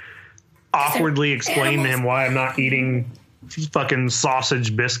 awkwardly explain to him why I'm not eating fucking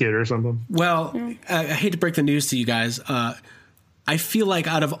sausage biscuit or something. Well, I hate to break the news to you guys. I feel like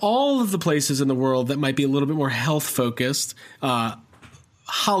out of all of the places in the world that might be a little bit more health focused,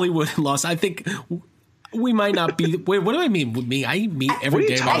 Hollywood and I think we might not be. Wait, what do I mean with me? I eat meat every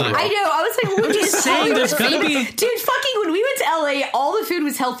day of my life. I know. I was like, what is saying there's gonna be, dude, fucking when we went to LA, all the food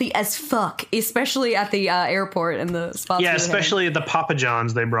was healthy as fuck, especially at the airport and the spots. Yeah, especially at the Papa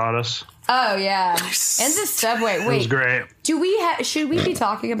John's they brought us. Oh yeah, and the Subway. Wait, it was great. Do we should we be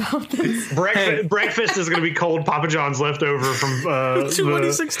talking about this? Breakfast is going to be cold Papa John's leftover from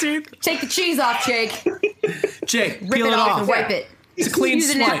 2016. Take the cheese off, Jake. Jake, rip it off and wipe it. It's a clean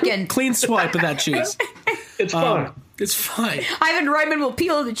Use swipe. a napkin. Clean swipe of that cheese. It's fine. It's fine. Ivan Reitman will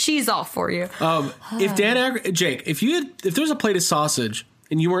peel the cheese off for you. If Jake, if there's a plate of sausage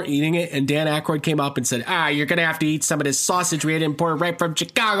and you weren't eating it, and Dan Aykroyd came up and said, you're going to have to eat some of this sausage we had imported right from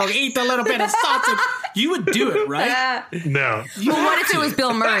Chicago. Eat a little bit of sausage. You would do it, right? No. Well, what if it was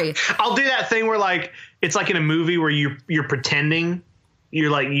Bill Murray? I'll do that thing where, like, it's like in a movie where you're pretending.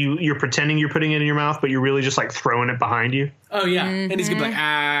 You're pretending you're putting it in your mouth, but you're really just, like, throwing it behind you. Oh, yeah. Mm-hmm. And he's going to be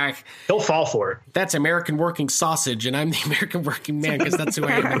like, he'll fall for it. That's American working sausage, and I'm the American working man because that's who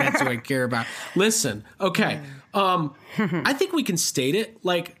I am and that's who I care about. Listen, okay. I think we can state it.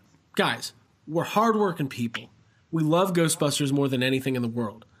 Like, guys, we're hardworking people. We love Ghostbusters more than anything in the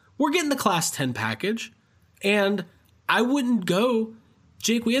world. We're getting the Class 10 package, and I wouldn't go.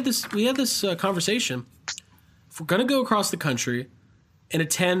 Jake, we had this conversation. If we're going to go across the country and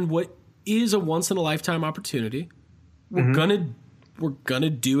attend what is a once in a lifetime opportunity, we're gonna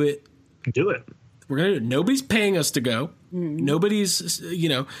do it. Do it. We're gonna do it. Nobody's paying us to go. Mm-hmm. Nobody's,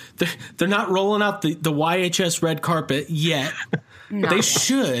 they're not rolling out the YHS red carpet yet. But they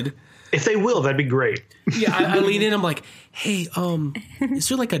should. If they will, that'd be great. Yeah, I lean in. I'm like, hey, is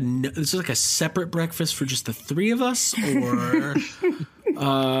there like a separate breakfast for just the three of us, or?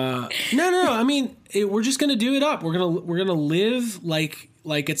 No. I mean, we're just gonna do it up. We're gonna live like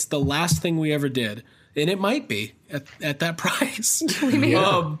it's the last thing we ever did, and it might be at that price. For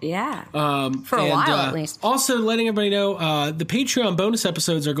a while at least. Also, letting everybody know, the Patreon bonus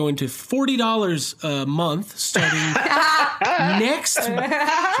episodes are going to $40 a month starting next.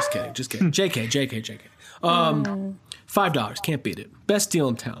 Just kidding. JK. $5, can't beat it. Best deal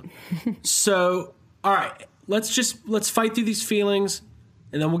in town. So, all right, let's fight through these feelings.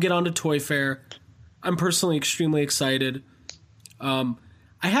 And then we'll get on to Toy Fair. I'm personally extremely excited.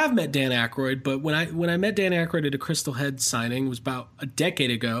 I have met Dan Aykroyd, but when I met Dan Aykroyd at a Crystal Head signing, it was about a decade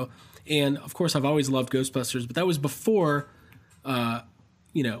ago. And, of course, I've always loved Ghostbusters, but that was before, I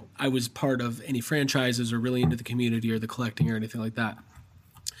was part of any franchises or really into the community or the collecting or anything like that.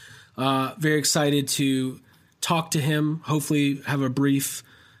 Very excited to talk to him, hopefully have a brief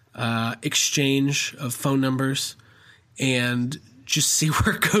exchange of phone numbers, and just see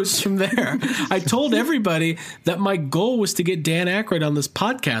where it goes from there. I told everybody that my goal was to get Dan Aykroyd on this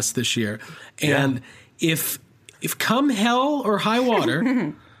podcast this year. And if come hell or high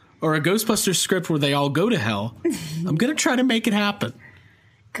water or a Ghostbusters script where they all go to hell, I'm going to try to make it happen.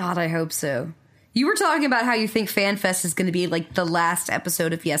 God, I hope so. You were talking about how you think FanFest is going to be like the last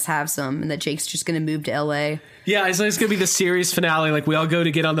episode of Yes Have Some, and that Jake's just going to move to LA. Yeah, it's going to be the series finale. Like, we all go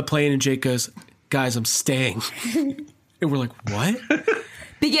to get on the plane, and Jake goes, "Guys, I'm staying." And we're like, "What?"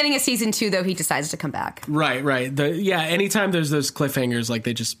 Beginning of season 2, though, he decides to come back. Right. Anytime there's those cliffhangers, like,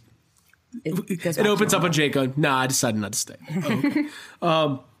 they just it opens up on Jake going, "Nah, I decided not to stay." Oh,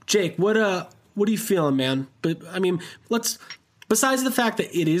 okay. Jake, what are you feeling, man? But I mean, besides the fact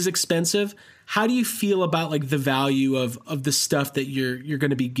that it is expensive, how do you feel about like the value of the stuff that you're going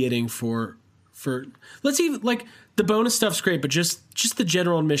to be getting for let's even like the bonus stuff's great, but just the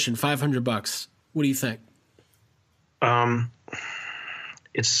general admission, $500. What do you think? Well,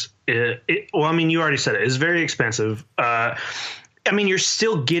 I mean, you already said it. It's very expensive. I mean, you're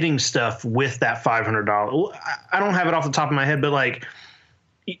still getting stuff with that $500. I don't have it off the top of my head, but like,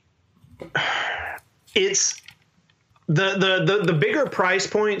 it's the bigger price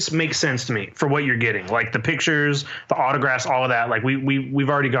points make sense to me for what you're getting, like the pictures, the autographs, all of that. Like we've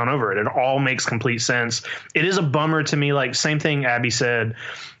already gone over it. It all makes complete sense. It is a bummer to me. Like, same thing Abby said.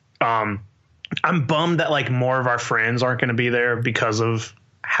 I'm bummed that like more of our friends aren't going to be there because of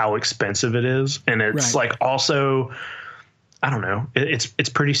how expensive it is. And it's like, also, I don't know, it's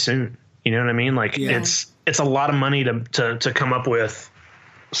pretty soon. You know what I mean? Like, it's a lot of money to come up with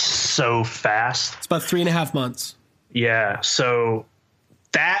so fast. It's about 3.5 months. Yeah. So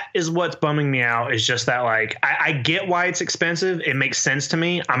that is what's bumming me out, is just that, like, I get why it's expensive. It makes sense to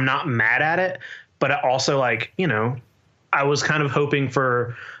me. I'm not mad at it, but also, like, you know, I was kind of hoping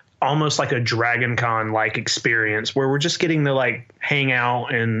for almost like a Dragon Con like experience where we're just getting to like hang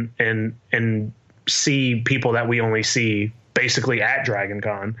out and see people that we only see basically at Dragon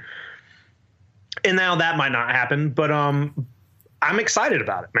Con. And now that might not happen, but I'm excited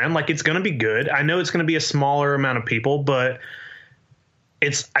about it, man. Like, it's going to be good. I know it's going to be a smaller amount of people, but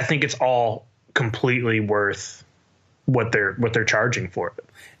I think it's all completely worth what they're charging for it.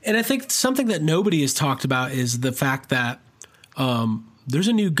 And I think something that nobody has talked about is the fact that there's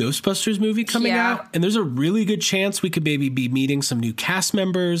a new Ghostbusters movie coming out, and there's a really good chance we could maybe be meeting some new cast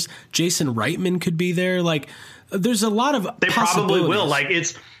members. Jason Reitman could be there. Like, there's a lot of They probably will. Like,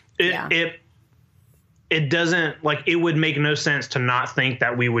 it doesn't, like, it would make no sense to not think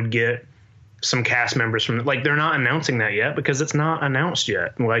that we would get some cast members from, like, they're not announcing that yet because it's not announced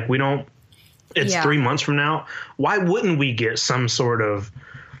yet. Like, we don't, it's 3 months from now. Why wouldn't we get some sort of,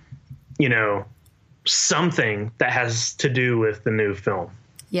 you know, something that has to do with the new film?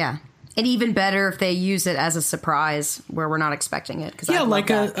 Yeah. And even better if they use it as a surprise where we're not expecting it. Yeah, like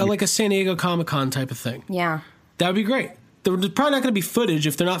a San Diego Comic-Con type of thing. Yeah. That would be great. There's probably not going to be footage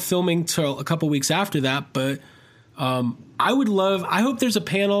if they're not filming till a couple weeks after that, but I hope there's a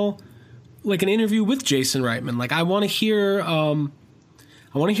panel, like an interview with Jason Reitman. Like, I want to hear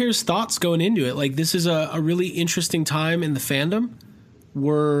his thoughts going into it. Like, this is a really interesting time in the fandom.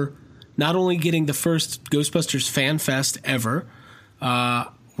 We're not only getting the first Ghostbusters Fan Fest ever,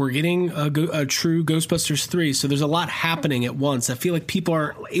 we're getting a true Ghostbusters 3. So there's a lot happening at once. I feel like people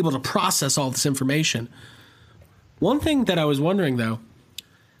are able to process all this information. One thing that I was wondering, though,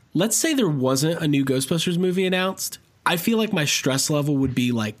 let's say there wasn't a new Ghostbusters movie announced. I feel like my stress level would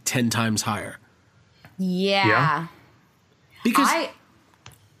be like 10 times higher. Yeah. Because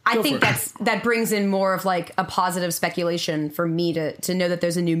I think that brings in more of like a positive speculation for me to know that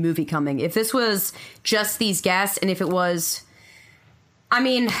there's a new movie coming. If this was just these guests, and if it was, I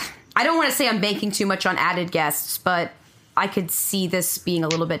mean, I don't want to say I'm banking too much on added guests, but I could see this being a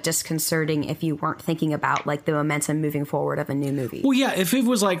little bit disconcerting if you weren't thinking about like the momentum moving forward of a new movie. Well, yeah, if it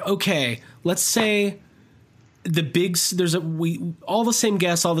was like, okay, let's say all the same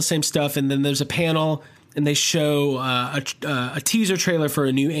guests, all the same stuff, and then there's a panel and they show a teaser trailer for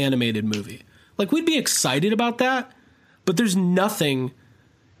a new animated movie. Like, we'd be excited about that, but there's nothing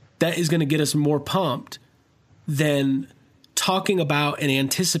that is going to get us more pumped than talking about and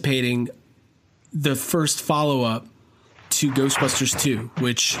anticipating the first follow-up to Ghostbusters 2,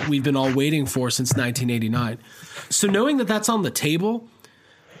 which we've been all waiting for since 1989. So knowing that that's on the table,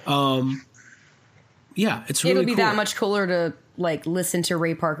 yeah, it's really cool. It'll be that much cooler to like listen to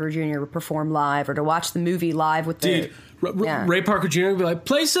Ray Parker Jr. perform live, or to watch the movie live with Ray Parker Jr. would be like,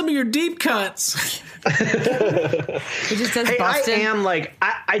 play some of your deep cuts. He just does Boston.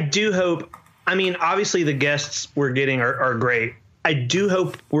 I do hope, I mean, obviously the guests we're getting are great. I do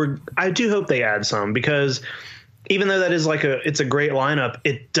hope they add some, because even though that is like it's a great lineup,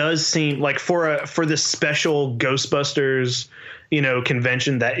 it does seem like for this special Ghostbusters, you know,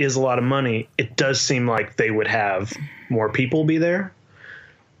 convention that is a lot of money, it does seem like they would have more people be there.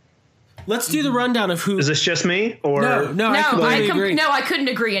 let's do the rundown of who. Is this just me or No, I completely agree. No, I couldn't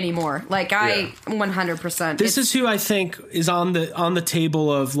agree anymore. Like I 100%. This is who I think is on the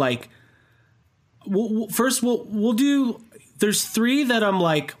table of like. First, we'll do. There's 3 that I'm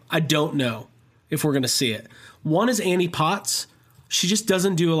like I don't know if we're gonna see it. One is Annie Potts. She just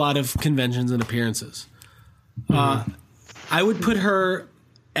doesn't do a lot of conventions and appearances. I would put her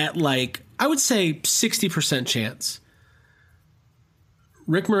at like, I would say 60% chance.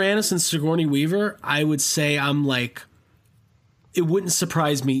 Rick Moranis and Sigourney Weaver, I would say I'm like, it wouldn't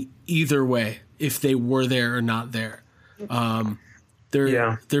surprise me either way if they were there or not there. They're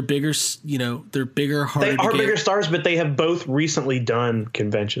bigger, they're bigger, harder. They are bigger stars, but they have both recently done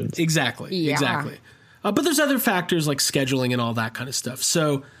conventions. Exactly. But there's other factors like scheduling and all that kind of stuff.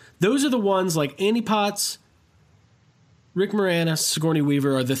 So those are the ones like Annie Potts, Rick Moranis, Sigourney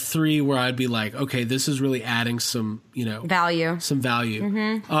Weaver are the 3 where I'd be like, okay, this is really adding some, value.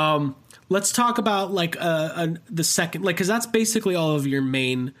 Mm-hmm. Let's talk about like the second, like, because that's basically all of your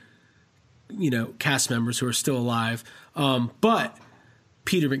main, cast members who are still alive. But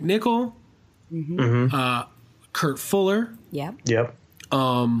Peter McNichol, Kurt Fuller. Yep.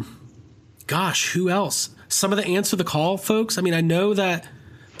 Gosh, who else? Some of the Answer the Call folks. I mean, I know that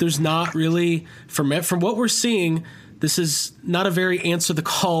there's not really, from what we're seeing, this is not a very Answer the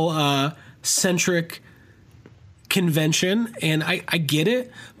Call centric convention, and I get it,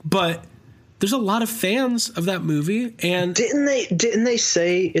 but there's a lot of fans of that movie. And didn't they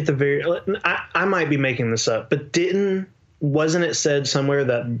say at the very? I might be making this up, but wasn't it said somewhere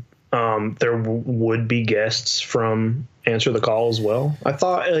that there would be guests from Answer the Call as well? I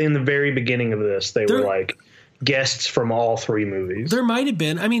thought in the very beginning of this they were like guests from all 3 movies. There might have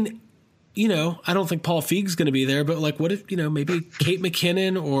been. I mean, I don't think Paul Feig's going to be there, but like, what if maybe Kate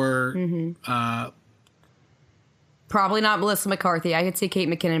McKinnon or probably not Melissa McCarthy. I could say Kate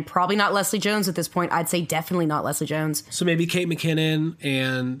McKinnon. Probably not Leslie Jones at this point. I'd say definitely not Leslie Jones. So maybe Kate McKinnon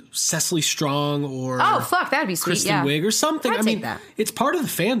and Cecily Strong or that'd be sweet. Kristen Wiig or something. I mean, it's part of the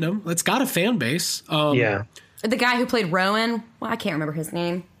fandom. It's got a fan base. The guy who played Rowan. Well, I can't remember his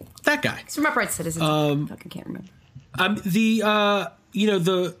name. That guy. He's from Upright Citizens. I fucking can't remember.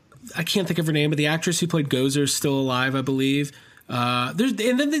 I can't think of her name, but the actress who played Gozer is still alive, I believe. You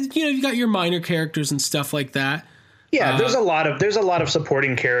got your minor characters and stuff like that. Yeah, there's a lot of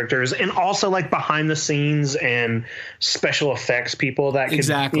supporting characters, and also like behind the scenes and special effects people that could,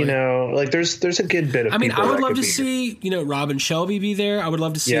 like there's a good bit of. I mean, people I would love to see Robin Shelby be there. I would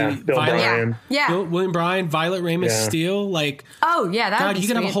love to see William Bryan, Violet Ramis-Steele. Like, that you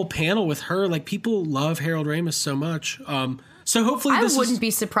could have a whole panel with her. Like, people love Harold Ramis so much. So hopefully, I wouldn't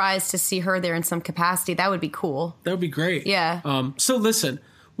be surprised to see her there in some capacity. That would be cool. That would be great. Yeah. So listen.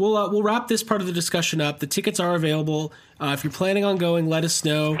 We'll wrap this part of the discussion up. The tickets are available. If you're planning on going, let us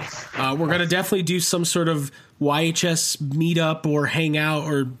know. We're going to definitely do some sort of YHS meetup or hangout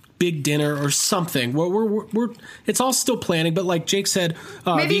or big dinner or something. We're it's all still planning, but like Jake said,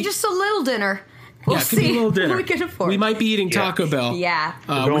 maybe just a little dinner. We'll see. Could be a little dinner. We can afford. We might be eating Taco Bell. Yeah.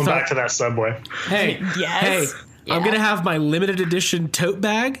 We're going back to that Subway. Hey, yes. Hey, I'm going to have my limited edition tote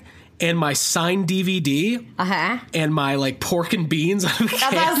bag and my signed DVD, and my like pork and beans on the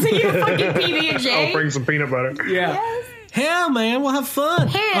can. I was thinking of fucking PB&J. I'll bring some peanut butter. Yeah. Yes. Hell, man, we'll have fun.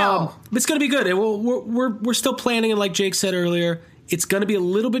 It's going to be good. And we're still planning, and like Jake said earlier, it's going to be a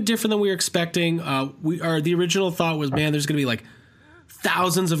little bit different than we were expecting. The original thought was, man, there's going to be like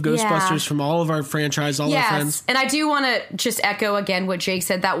thousands of Ghostbusters from all of our franchise, all our friends. And I do want to just echo again what Jake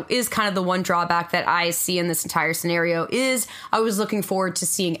said. That is kind of the one drawback that I see in this entire scenario is I was looking forward to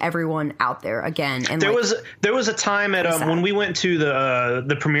seeing everyone out there again. And there was a time at when we went to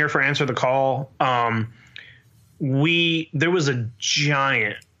the premiere for Answer the Call. There was a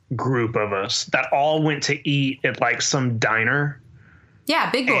giant group of us that all went to eat at like some diner. Yeah,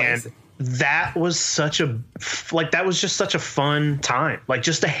 Big Boys. And that was just such a fun time. Like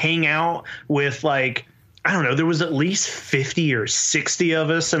just to hang out with like, I don't know, there was at least 50 or 60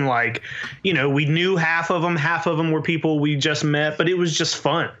 of us. And like, we knew half of them were people we just met, but it was just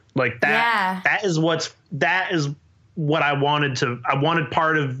fun. Like that, that is what I wanted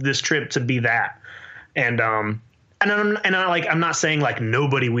part of this trip to be that. And I'm not saying like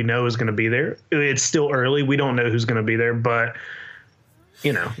nobody we know is going to be there. It's still early. We don't know who's going to be there, but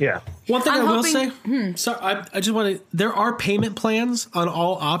One thing I will say, I just want to, there are payment plans on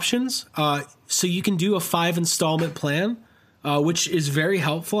all options. So you can do a 5 installment plan, which is very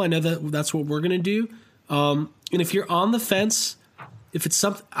helpful. I know that's what we're going to do. And if you're on the fence, if it's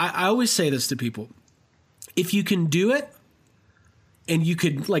something, I always say this to people, if you can do it and you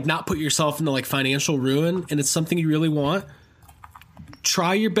could like not put yourself into like financial ruin and it's something you really want,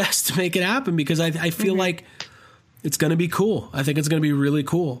 try your best to make it happen because I feel like it's going to be cool. I think it's going to be really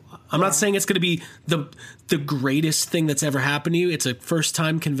cool. I'm not saying it's going to be the greatest thing that's ever happened to you. It's a first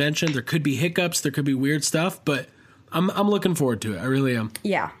time convention. There could be hiccups. There could be weird stuff, but I'm looking forward to it. I really am.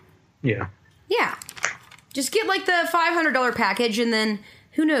 Yeah. Yeah. Yeah. Just get like the $500 package, and then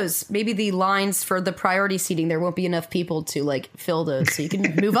who knows? Maybe the lines for the priority seating, there won't be enough people to like fill those, so you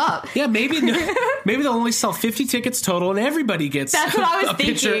can move up. Yeah, maybe they'll only sell 50 tickets total, and everybody gets That's what I was a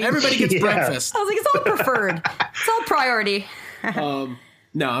picture. thinking. Everybody gets breakfast. I was like, it's all preferred. It's all priority.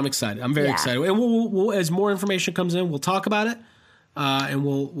 No, I'm excited. I'm very excited, and we'll as more information comes in, we'll talk about it, and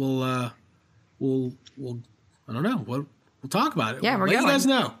we'll I don't know. We'll talk about it. Yeah, we're let going. You guys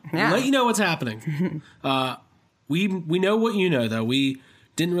know. Yeah. Let you know what's happening. We know what you know, though. We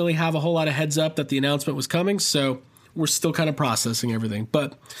didn't really have a whole lot of heads up that the announcement was coming, so we're still kind of processing everything.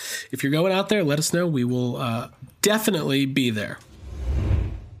 But if you're going out there, let us know. We will definitely be there.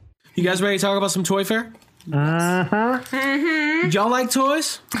 You guys ready to talk about some Toy Fair? Y'all like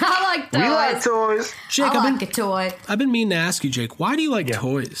toys? I like toys. We like toys. Jake, I like a toy. I've been meaning to ask you, Jake, why do you like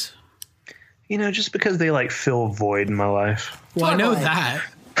toys? You know, just because they like fill a void in my life. Well, I know Toy. that.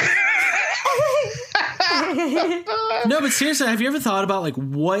 No, but seriously, have you ever thought about like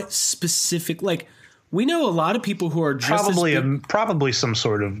what specific, like, we know a lot of people who are just probably some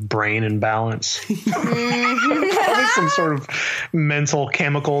sort of brain imbalance. Probably some sort of mental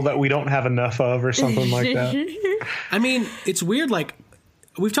chemical that we don't have enough of or something like that. I mean, it's weird. Like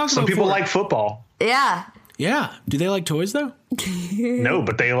we've talked Some about people before. like football. Yeah. Yeah. Do they like toys though? No,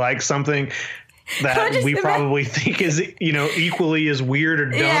 but they like something that we probably think is, you know, equally as weird or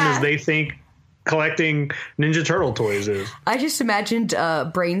dumb as they think collecting Ninja Turtle toys is. I just imagined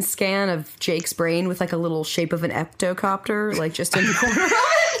a brain scan of Jake's brain with like a little shape of an ectocopter, like just in the corner.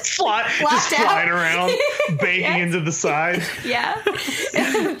 Just flying around, baking into the side. Yeah.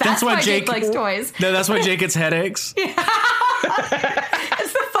 That's why Jake likes toys. No, that's why Jake gets headaches. It's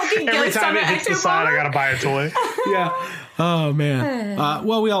the fucking Every ghost time on it the hits the side, I gotta buy a toy. Yeah. Oh man.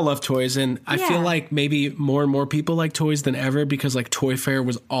 Well, we all love toys, and I feel like maybe more and more people like toys than ever because like Toy Fair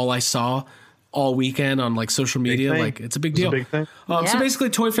was all I saw all weekend on like social media. Like it's a big deal. It's a big thing. So basically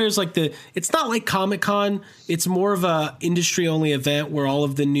Toy Fair is like it's not like Comic-Con. It's more of a industry only event where all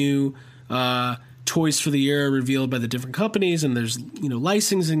of the new toys for the year are revealed by the different companies, and there's, you know,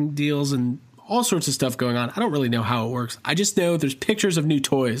 licensing deals and all sorts of stuff going on. I don't really know how it works. I just know there's pictures of new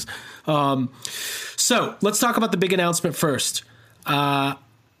toys. So let's talk about the big announcement first.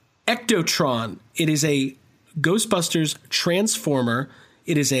 Ectotron. It is a Ghostbusters Transformer.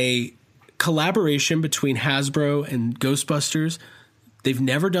 It is a collaboration between Hasbro and Ghostbusters. They've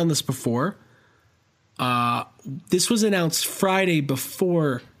never done this before. This was announced Friday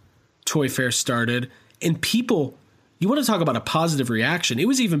before Toy Fair started, and people, you want to talk about a positive reaction. It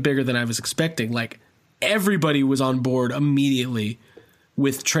was even bigger than I was expecting. Like everybody was on board immediately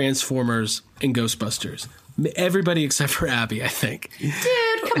with Transformers and Ghostbusters. Everybody except for Abby, I think.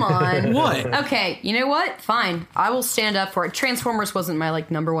 Dude, come on. What? Okay, you know what? Fine. I will stand up for it. Transformers wasn't my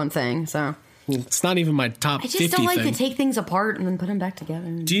like number one thing, so. It's not even my top 50 I just don't like thing. to take things apart and then put them back together.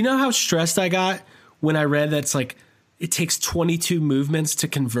 Do you know how stressed I got when I read that's like it takes 22 movements to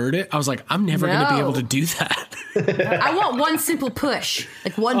convert it? I was like, I'm never going to be able to do that. I want one simple push,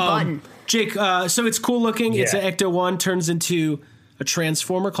 like one button. Jake, so it's cool looking. It's an Ecto-1, turns into a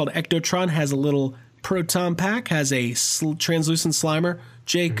Transformer called Ectotron, has a little proton pack, has a translucent Slimer.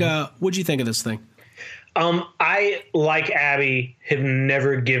 Jake, what'd you think of this thing? I, like Abby, have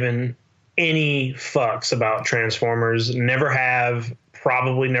never given any fucks about Transformers. Never have,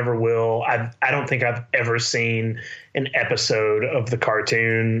 probably never will. I don't think I've ever seen an episode of the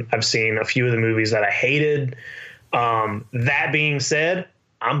cartoon. I've seen a few of the movies that I hated. That being said,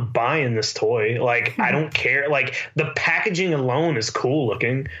 I'm buying this toy. Like, I don't care. Like, the packaging alone is cool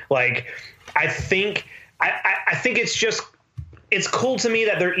looking. Like, I think it's cool to me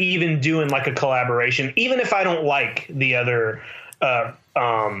that they're even doing like a collaboration, even if I don't like the other,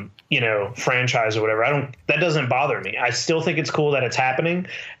 franchise or whatever. That doesn't bother me. I still think it's cool that it's happening.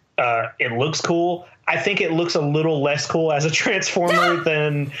 It looks cool. I think it looks a little less cool as a Transformer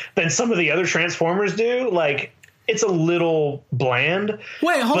than some of the other Transformers do. Like, it's a little bland.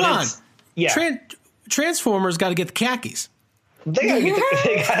 Wait, hold on. Yeah. Transformers got to get the khakis. They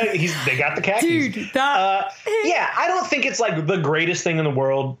got the khakis. Dude, I don't think it's like the greatest thing in the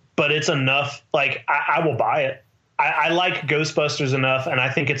world, but it's enough. Like, I will buy it. I like Ghostbusters enough, and I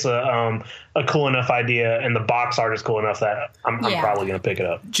think it's a cool enough idea, and the box art is cool enough that I'm probably going to pick it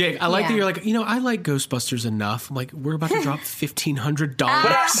up. Jake, I like that you're like, I like Ghostbusters enough. I'm like, we're about to drop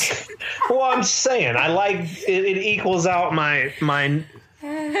 $1,500. Well, I'm saying I like it equals out my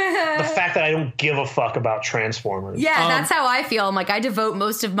the fact that I don't give a fuck about Transformers. Yeah, that's how I feel. I'm like, I devote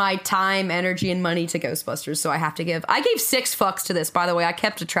most of my time, energy, and money to Ghostbusters, so I have to give. I gave 6 fucks to this, by the way. I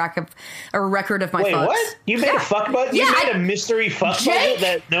kept a record of my fucks. Wait, what? You made a fuck budget? You made a mystery fuck budget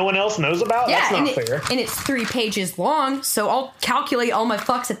that no one else knows about? Yeah, that's not fair. And it's 3 pages long, so I'll calculate all my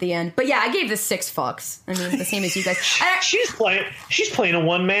fucks at the end. But yeah, I gave this 6 fucks. I mean, the same as you guys. She's playing a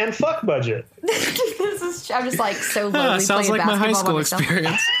one-man fuck budget. I'm just like so lonely. Sounds like my high school experience.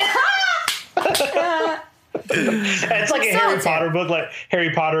 It's like a Harry Potter book, like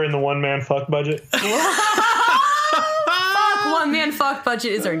Harry Potter and the one-man fuck budget. Fuck, one-man fuck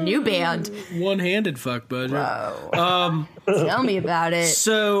budget is our new band. One-handed fuck budget. Tell me about it.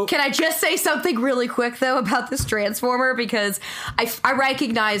 So, can I just say something really quick though about this Transformer, because I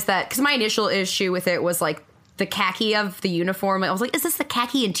recognize that, because my initial issue with it was like the khaki of the uniform. I was like, is this the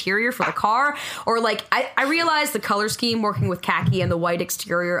khaki interior for the car? Or like, I realized the color scheme working with khaki and the white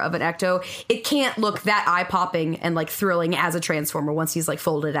exterior of an Ecto, it can't look that eye-popping and like thrilling as a Transformer once he's like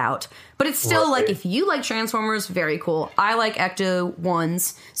folded out. But it's still like, if you like Transformers, very cool. I like Ecto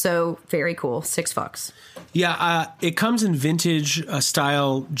ones, so very cool. 6 fucks. Yeah, it comes in vintage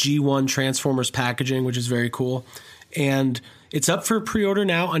style G1 Transformers packaging, which is very cool. And it's up for pre-order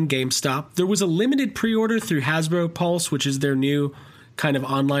now on GameStop. There was a limited pre-order through Hasbro Pulse, which is their new kind of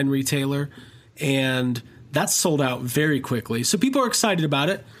online retailer, and that's sold out very quickly. So people are excited about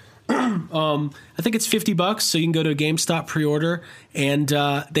it. I think it's $50, so you can go to a GameStop pre-order, and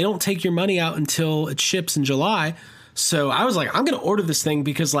they don't take your money out until it ships in July. So I was like, I'm going to order this thing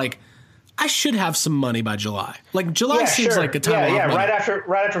because like I should have some money by July. Like July seems like a time. Yeah, right after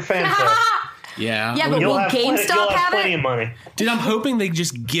FanFest. Yeah. Yeah, but will GameStop have plenty of money? Dude, I'm hoping they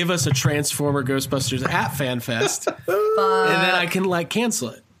just give us a Transformer Ghostbusters at FanFest. And then I can, like, cancel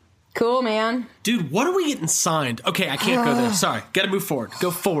it. Cool, man. Dude, what are we getting signed? Okay, I can't go there. Sorry. Got to move forward.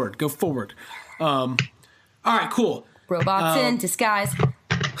 Go forward. All right, cool. Robots in disguise.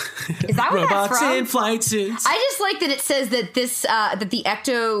 Is that what Robots that's from? in flight suits. I just like that it says that this that the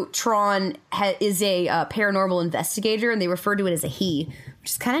Ectotron is a paranormal investigator, and they refer to it as a he,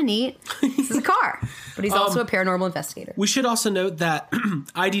 which is kind of neat. This is a car, but he's also a paranormal investigator. We should also note that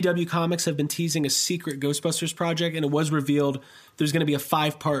IDW Comics have been teasing a secret Ghostbusters project, and it was revealed there's going to be a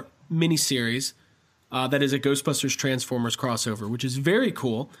 5-part miniseries that is a Ghostbusters Transformers crossover, which is very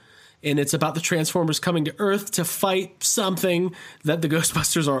cool. And it's about the Transformers coming to Earth to fight something that the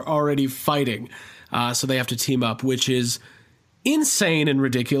Ghostbusters are already fighting. So they have to team up, which is insane and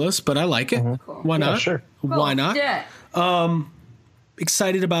ridiculous, but I like it. Mm-hmm. Why not? Yeah, sure. Why not? Yeah.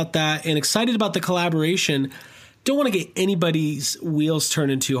 Excited about that and excited about the collaboration. Don't want to get anybody's wheels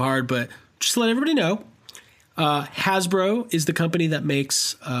turning too hard, but just to let everybody know, Hasbro is the company that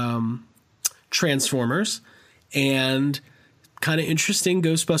makes Transformers, and kind of interesting,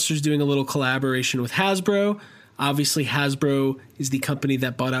 Ghostbusters doing a little collaboration with Hasbro. Obviously, Hasbro is the company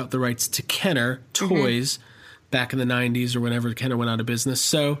that bought out the rights to Kenner Toys back in the 90s or whenever Kenner went out of business.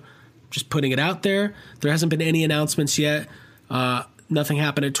 So just putting it out there. There hasn't been any announcements yet. Nothing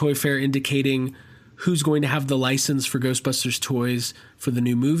happened at Toy Fair indicating who's going to have the license for Ghostbusters toys for the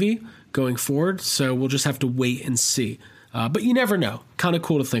new movie going forward. So we'll just have to wait and see. But you never know. Kind of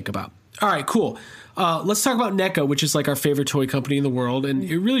cool to think about. All right, cool. Let's talk about NECA, which is like our favorite toy company in the world, and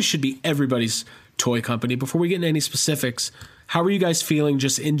it really should be everybody's toy company. Before we get into any specifics, how are you guys feeling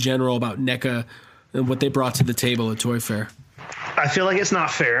just in general about NECA and what they brought to the table at Toy Fair? I feel like it's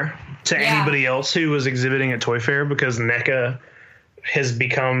not fair to anybody else who was exhibiting at Toy Fair, because NECA has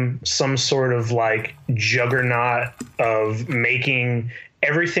become some sort of like juggernaut of making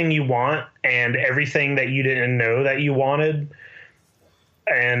everything you want and everything that you didn't know that you wanted.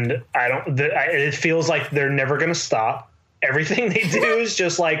 And it feels like they're never going to stop. Everything they do is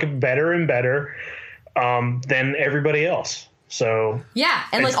just like better and better than everybody else. So yeah,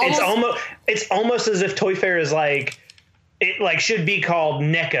 and like it's almost as if Toy Fair is like, it like should be called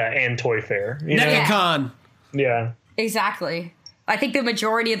NECA and Toy Fair. NECA-Con. Yeah, exactly. I think the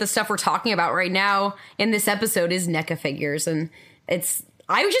majority of the stuff we're talking about right now in this episode is NECA figures, and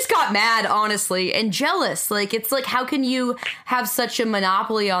I just got mad, honestly, and jealous. Like, it's like, how can you have such a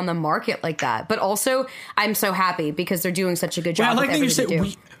monopoly on the market like that? But also, I'm so happy because they're doing such a good job. I like that you said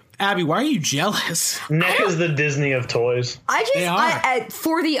Abby, why are you jealous? NECA's the Disney of toys. They are.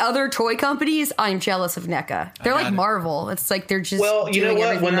 For the other toy companies, I'm jealous of NECA. They're like Marvel. It's like they're just Well, you know doing what?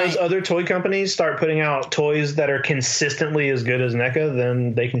 everything When right. those other toy companies start putting out toys that are consistently as good as NECA,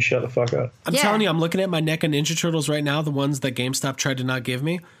 then they can shut the fuck up. I'm telling you, I'm looking at my NECA Ninja Turtles right now, the ones that GameStop tried to not give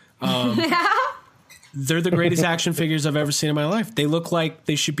me. They're the greatest action figures I've ever seen in my life. They look like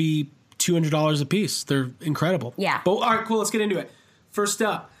they should be $200 a piece. They're incredible. Yeah. But all right, cool. Let's get into it. First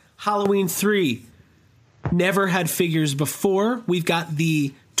up, Halloween 3. Never had figures before. We've got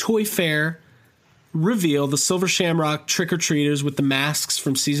the Toy Fair reveal, the Silver Shamrock trick-or-treaters with the masks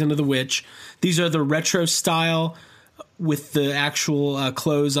from Season of the Witch. These are the retro style with the actual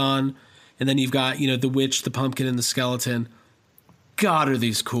clothes on. And then you've got, the witch, the pumpkin, and the skeleton. God, are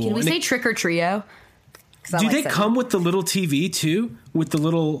these cool. Can we say trick or trio? Do they come with the little TV too? With the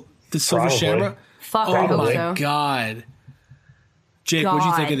Silver Probably. Shamrock? Fuck, I hope Probably. so. God. Jake, what'd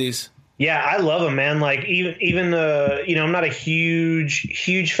you think of these? Yeah, I love them, man. Like even I'm not a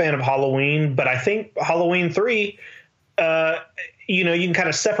huge fan of Halloween, but I think Halloween 3, you can kind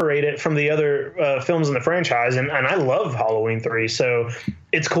of separate it from the other films in the franchise, and I love Halloween 3, so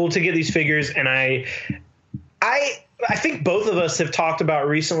it's cool to get these figures. And I think both of us have talked about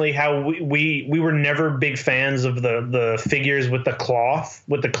recently how we were never big fans of the figures with the cloth,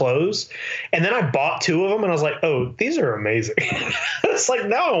 with the clothes. And then I bought 2 of them and I was like, oh, these are amazing. It's like,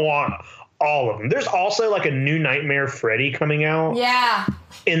 now I want all of them. There's also like a new Nightmare Freddy coming out. Yeah.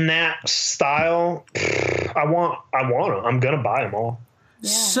 In that style. I want them. I'm going to buy them all. Yeah.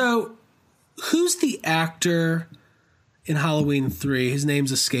 So who's the actor in Halloween 3? His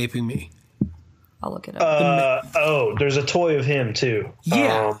name's escaping me. I'll look it up. There's a toy of him too.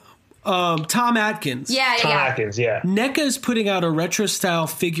 Yeah. Tom Atkins. Yeah. Tom Atkins, yeah. NECA is putting out a retro style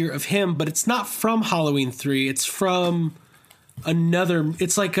figure of him, but it's not from Halloween 3. It's from another.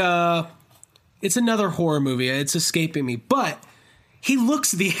 It's like it's another horror movie. It's escaping me, but he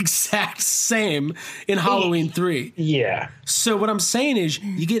looks the exact same in Halloween 3. Yeah. So what I'm saying is,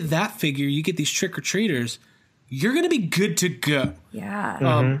 you get that figure, you get these trick or treaters, you're going to be good to go.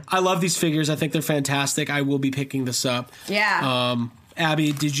 Yeah. I love these figures. I think they're fantastic. I will be picking this up. Yeah.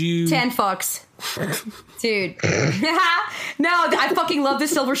 Abby, did you... 10 fucks. Dude. No, I fucking love the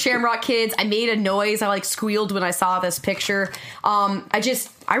Silver Shamrock kids. I made a noise. I squealed when I saw this picture.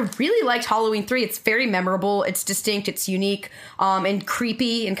 I really liked Halloween 3. It's very memorable. It's distinct. It's unique, and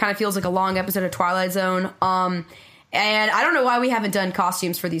creepy, and kind of feels like a long episode of Twilight Zone. And I don't know why we haven't done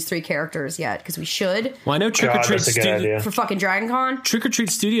costumes for these 3 characters yet, because we should. Well, I know Trick or Treat for fucking Dragon Con. Trick or Treat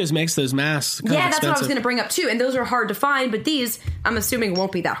Studios makes those masks. Yeah, that's what I was going to bring up too. And those are hard to find, but these, I'm assuming,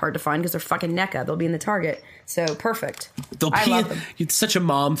 won't be that hard to find because they're fucking NECA. They'll be in the Target. So perfect. I love them. It's such a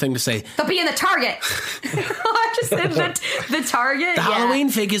mom thing to say. They'll be in the Target. I just said the Target. The Halloween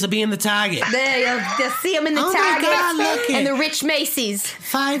figures will be in the Target. They'll see them in the Target. My God, look and the Rich Macy's.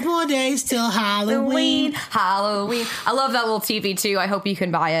 5 more days till Halloween. Halloween. I love that little TV too. I hope you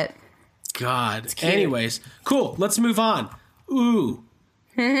can buy it. God. Anyways, cool. Let's move on. Ooh.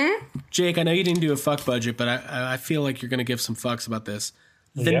 Jake, I know you didn't do a fuck budget, but I feel like you're going to give some fucks about this.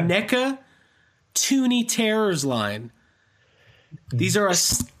 The NECA Toonie Terrors line. These are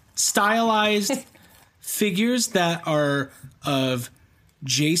stylized figures that are of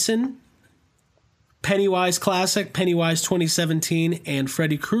Jason, Pennywise Classic, Pennywise 2017, and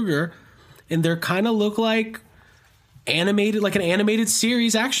Freddy Krueger, and they're kind of look like animated, like an animated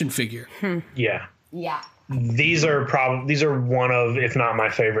series action figure. Yeah. Yeah. These are one of, if not my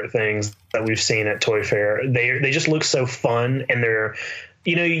favorite things that we've seen at Toy Fair. They just look so fun, and they're,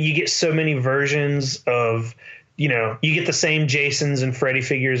 you get so many versions of, you get the same Jasons and Freddy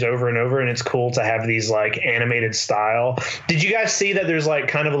figures over and over, and it's cool to have these animated style. Did you guys see that there's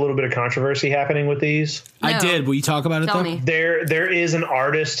kind of a little bit of controversy happening with these? No. I did. Will you talk about it Tell though? me. There is an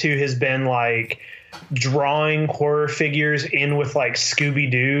artist who has been drawing horror figures in with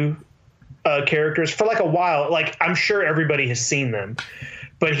Scooby-Doo characters for a while. I'm sure everybody has seen them,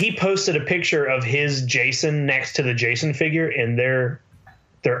 but he posted a picture of his Jason next to the Jason figure, and they're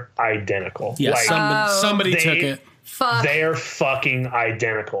identical. Yeah, somebody took it. Fuck. They're fucking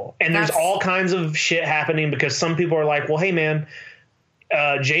identical. And there's That's- all kinds of shit happening because some people are like, well, hey man,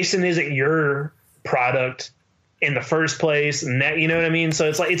 Jason isn't your product in the first place, and that, you know what I mean? So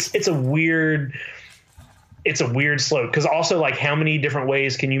it's a weird slope, because also how many different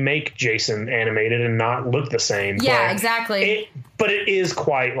ways can you make Jason animated and not look the same? Yeah, But exactly. But it is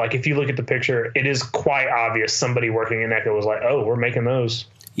quite if you look at the picture, it is quite obvious somebody working in NECA was like, oh, we're making those.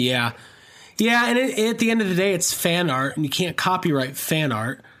 Yeah. And at the end of the day, it's fan art, and you can't copyright fan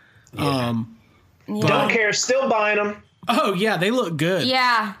art. Don't care, still buying them. Oh yeah, they look good.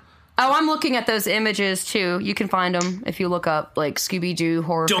 Yeah. Oh, I'm looking at those images too. You can find them if you look up like Scooby-Doo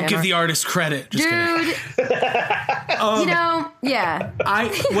horror. Don't give the artist credit. Just Dude. Yeah.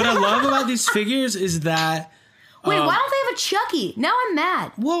 What I love about these figures is that. Wait, why don't they have a Chucky? Now I'm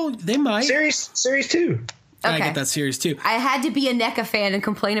mad. Well, they might. Series 2. I get that series too. I had to be a NECA fan and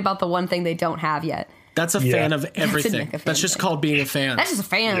complain about the one thing they don't have yet. That's a fan of everything. That's just called being a fan. That's just a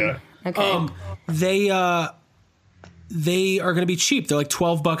fan. Yeah. Okay. They are going to be cheap. They're like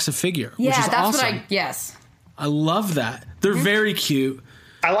 $12 a figure. Yeah, which is that's awesome. what yes. I love that. They're very cute.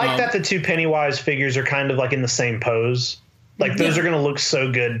 I like that the two Pennywise figures are kind of like in the same pose. Like those are going to look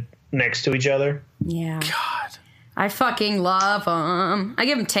so good next to each other. Yeah. God. I fucking love them. I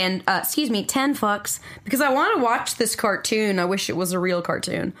give them 10 fucks because I want to watch this cartoon. I wish it was a real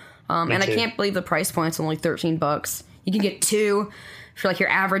cartoon. And I can't believe the price point's only $13. You can get 2 for like your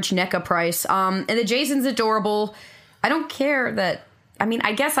average NECA price. And the Jason's adorable. I don't care that. I mean,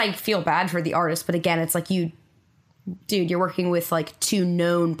 I guess I feel bad for the artist, but again, it's like you're working with like 2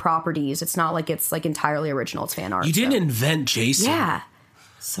 known properties. It's not like it's like entirely original. It's fan art. You didn't invent Jason. Yeah.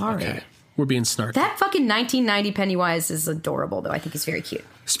 Sorry. Okay. We're being snarky. That fucking 1990 Pennywise is adorable, though. I think he's very cute.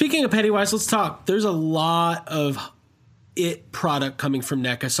 Speaking of Pennywise, let's talk. There's a lot of It product coming from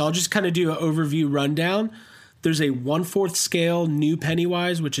NECA, so I'll just kind of do an overview rundown. There's a 1/4 scale new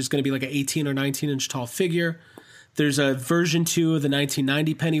Pennywise, which is going to be like an 18 or 19 inch tall figure. There's a version 2 of the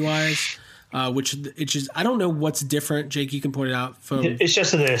 1990 Pennywise, which it's just, I don't know what's different. Jake, you can point it out. It's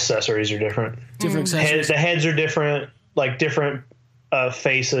just that the accessories are different. Different accessories. The heads are different, like different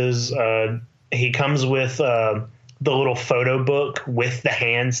faces. He comes with the little photo book with the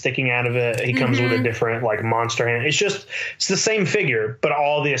hand sticking out of it. He comes with a different like monster hand. It's the same figure, but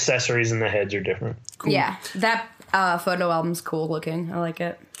all the accessories and the heads are different. Cool. Yeah, that photo album's cool looking. I like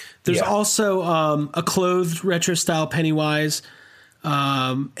it. There's also a clothed retro style Pennywise,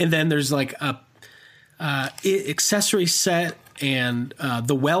 and then there's like a accessory set and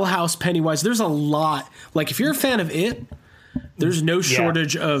the Well House Pennywise. There's a lot. Like if you're a fan of It, there's no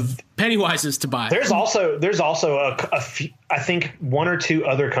shortage of Pennywises to buy. There's also a few, I think 1 or 2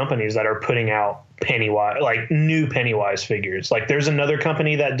 other companies that are putting out Pennywise, like new Pennywise figures. Like there's another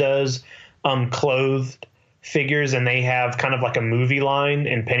company that does clothed figures, and they have kind of like a movie line,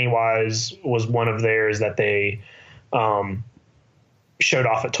 and Pennywise was one of theirs that they showed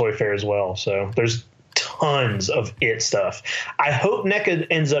off at Toy Fair as well. So there's tons of It stuff. I hope NECA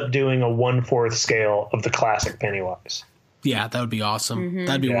ends up doing a 1/4 scale of the classic Pennywise. Yeah, that would be awesome.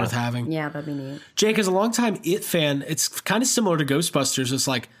 That'd be worth having. Yeah, that'd be neat. Jake, as a longtime It fan, it's kind of similar to Ghostbusters. It's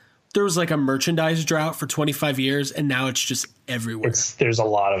like there was like a merchandise drought for 25 years, and now it's just everywhere. There's a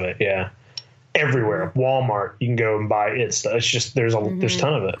lot of it, yeah. Everywhere. Walmart, you can go and buy It stuff. It's just there's a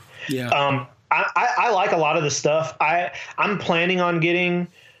ton of it. Yeah. I like a lot of the stuff. I'm planning on getting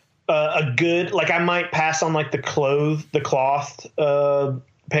a good, like I might pass on like the cloth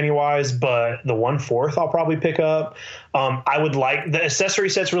Pennywise, but the 1/4 I'll probably pick up. I would like the accessory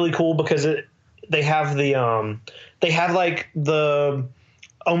set's really cool because they have like the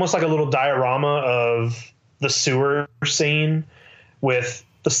almost like a little diorama of the sewer scene with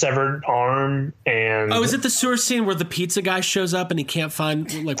the severed arm. And is it the sewer scene where the pizza guy shows up and he can't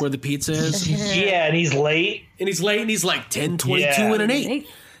find like where the pizza is? Yeah, and he's late. And he's like 10, 22 and an 8.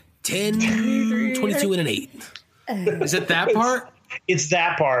 10, 22 and an 8. Is it that part? It's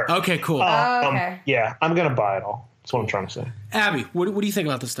that part. Okay, cool. Okay. Yeah, I'm going to buy it all. That's what I'm trying to say. Abby, what do you think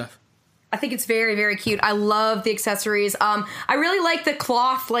about this stuff? I think it's very, very cute. I love the accessories. I really like the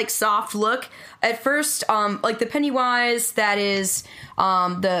cloth, like soft look. At first, like the Pennywise, that is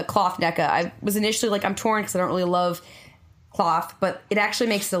the cloth NECA. I was initially like, I'm torn because I don't really love cloth, but it actually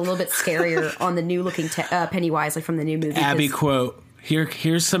makes it a little bit scarier on the new looking Pennywise, like from the new movie. Abby quote,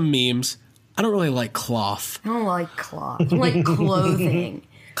 here's some memes. I don't really like cloth. I don't like cloth. I don't like clothing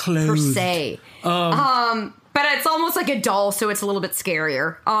per se. But it's almost like a doll, so it's a little bit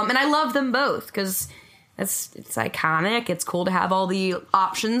scarier. And I love them both because it's iconic. It's cool to have all the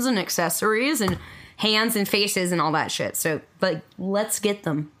options and accessories and hands and faces and all that shit. So, like, let's get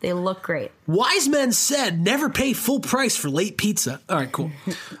them. They look great. Wise men said never pay full price for late pizza. All right, cool.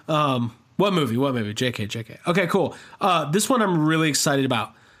 What movie? JK. Okay, cool. This one I'm really excited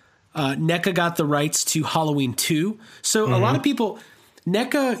about. NECA got the rights to Halloween 2. So a lot of people...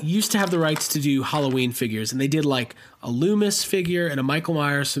 NECA used to have the rights to do Halloween figures, and they did like a Loomis figure and a Michael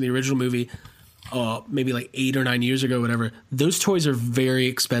Myers from the original movie maybe like 8 or 9 years ago, whatever. Those toys are very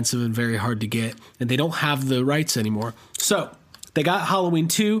expensive and very hard to get, and they don't have the rights anymore. So they got Halloween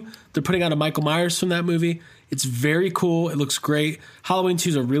 2. They're putting out a Michael Myers from that movie. It's very cool. It looks great. Halloween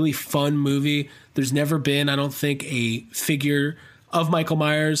 2 is a really fun movie. There's never been, I don't think, a figure of Michael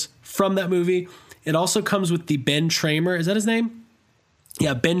Myers from that movie. It also comes with the Ben Tramer. Is that his name?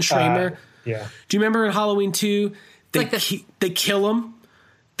 Yeah, Ben Tramer. Yeah. Do you remember in Halloween 2, they like they kill him?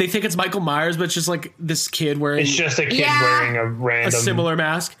 They think it's Michael Myers, but it's just like this kid wearing... It's just a kid wearing a random... a similar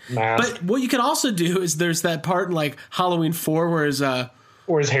mask. But what you can also do is there's that part in like Halloween 4 where his hair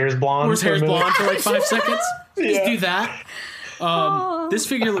is blonde. Where his hair is blonde for like 5 seconds. Yeah. Just do that. This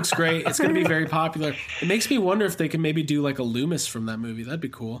figure looks great. It's going to be very popular. It makes me wonder if they can maybe do like a Loomis from that movie. That'd be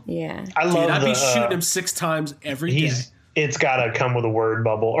cool. Yeah. I'd be shooting him 6 times every day. It's got to come with a word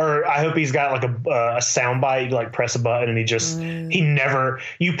bubble, or I hope he's got like a sound bite. You like press a button and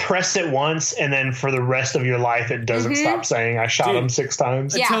you press it once and then for the rest of your life it doesn't stop saying I shot him 6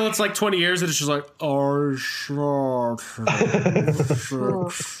 times until it's like 20 years and it's just like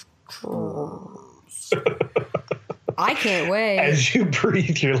I can't wait. As you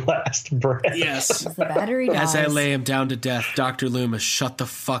breathe your last breath. Yes. As the battery dies. As I lay him down to death, Dr. Loomis, shut the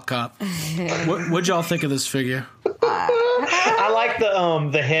fuck up. What'd y'all think of this figure? I like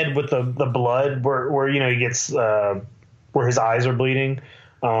the head with the blood where he gets where his eyes are bleeding.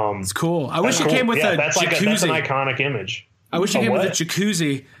 It's cool. I wish it came with a that's jacuzzi. That's an iconic image. I wish it came with a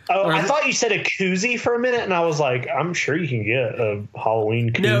jacuzzi. Oh, I thought you said a koozie for a minute, and I was like, I'm sure you can get a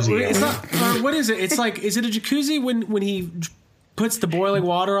Halloween koozie. No, it's not. What is it? It's like, is it a jacuzzi when he puts the boiling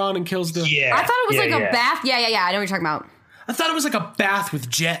water on and kills the... Yeah. I thought it was a bath. Yeah. I know what you're talking about. I thought it was like a bath with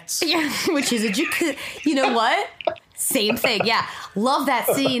jets. Yeah, which is a jacuzzi. You know what? Same thing. Yeah. Love that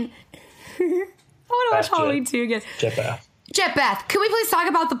scene. I want to watch Halloween 2 again. Jet bath. Jet bath. Can we please talk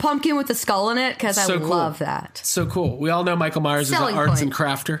about the pumpkin with the skull in it? Because I love that. So cool. We all know Michael Myers is an arts and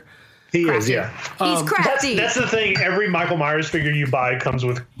crafter. He is, yeah. He's crafty. That's the thing. Every Michael Myers figure you buy comes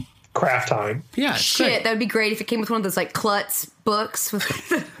with craft time. Yeah. Shit, that would be great if it came with one of those like Klutz books with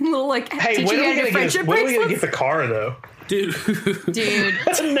the little like. Hey, when are we gonna get the car though? Dude.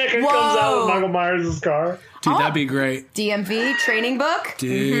 NECA comes out with Michael Myers' car. Dude, that'd be great. DMV training book.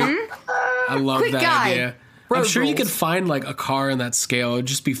 Dude. I love Quick that guide. idea. I'm sure you could find like a car in that scale. It'd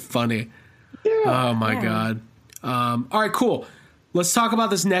just be funny. Yeah. Oh my God. All right, cool. Let's talk about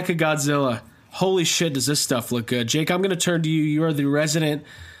this NECA Godzilla. Holy shit, does this stuff look good. Jake, I'm going to turn to you. You are the resident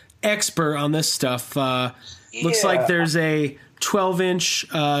expert on this stuff. Looks like there's a 12-inch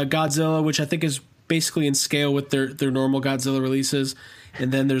Godzilla, which I think is basically in scale with their normal Godzilla releases.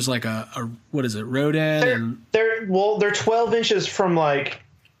 And then there's like a what is it, Rodan? They're 12 inches from like...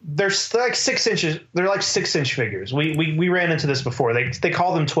 They're like 6 inches. They're like 6-inch figures. We ran into this before. They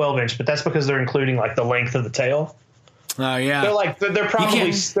call them 12-inch, but that's because they're including like the length of the tail. Oh yeah. They're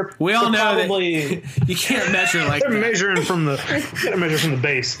probably. We all know probably, that you can't measure like they're that. measuring from the. You gotta measure from the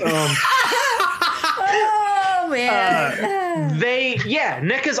base. Oh man.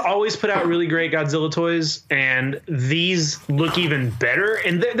 NECA's always put out really great Godzilla toys, and these look even better.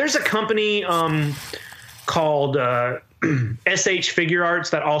 And there's a company called SH Figure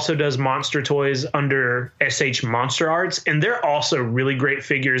Arts that also does monster toys under SH Monster Arts, and they're also really great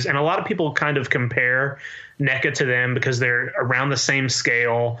figures. And a lot of people kind of compare NECA to them because they're around the same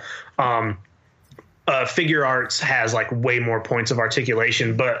scale. Figure Arts has like way more points of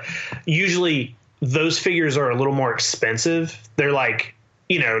articulation, but usually those figures are a little more expensive. They're like,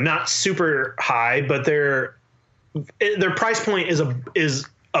 not super high, but their price point is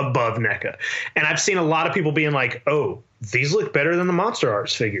above NECA. And I've seen a lot of people being like, oh, these look better than the Monster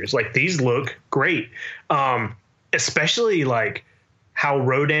Arts figures. Like, these look great. Especially like how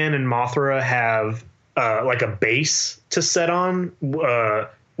Rodan and Mothra have like a base to set on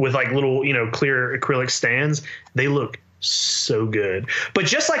with like little, clear acrylic stands. They look so good. But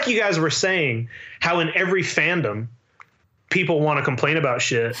just like you guys were saying, how in every fandom people want to complain about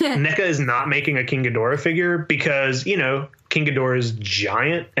shit, NECA is not making a King Ghidorah figure because, King Ghidorah is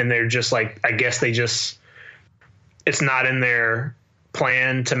giant, and they're just like, I guess it's not in their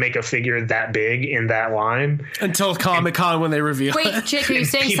plan to make a figure that big in that line until Comic-Con when they reveal it. Wait, Jake, are you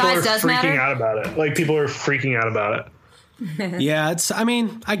saying size does matter? People are freaking out about it. Like, people are freaking out about it. Yeah,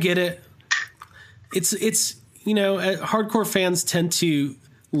 I get it. It's hardcore fans tend to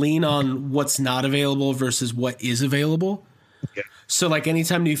lean on what's not available versus what is available. Yeah. So like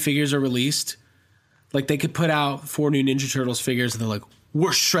anytime new figures are released, like they could put out 4 new Ninja Turtles figures and they're like,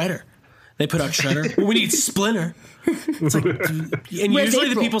 we're Shredder. They put out Shredder. Well, we need Splinter. It's like, and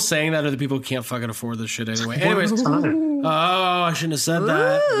usually the people saying that are the people who can't fucking afford this shit anyway. Anyways, I shouldn't have said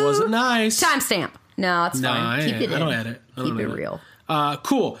that. It wasn't nice. Timestamp. No, it's fine. I don't edit. Keep it real.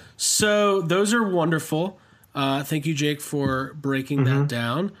 Cool. So those are wonderful. Thank you, Jake, for breaking that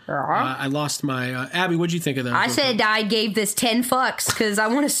down. I lost my... Abby, what'd you think of that? I said I gave this 10 fucks because I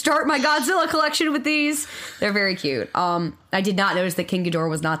want to start my Godzilla collection with these. They're very cute. I did not notice that King Ghidorah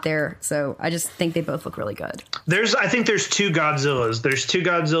was not there, so I just think they both look really good. I think there's 2 Godzillas. There's 2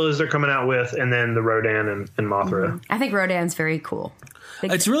 Godzillas they're coming out with, and then the Rodan and Mothra. I think Rodan's very cool.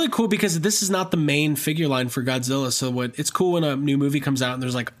 It's really cool because this is not the main figure line for Godzilla. So it's cool when a new movie comes out and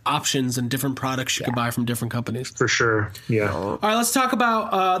there's like options and different products you can buy from different companies. For sure. Yeah. All right, let's talk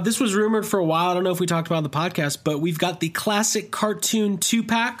about, this was rumored for a while. I don't know if we talked about it on the podcast, but we've got the classic cartoon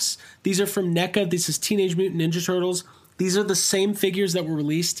 2-packs. These are from NECA. This is Teenage Mutant Ninja Turtles. These are the same figures that were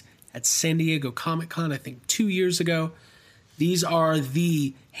released at San Diego Comic-Con, I think 2 years ago. These are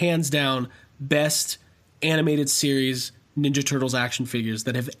the hands down best animated series Ninja Turtles action figures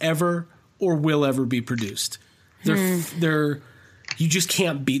that have ever or will ever be produced. They're you just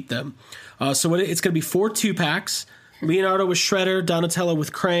can't beat them. So it's going to be 4 2-packs. Leonardo with Shredder, Donatello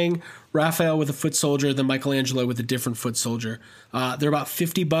with Krang, Raphael with a foot soldier, then Michelangelo with a different foot soldier. They're about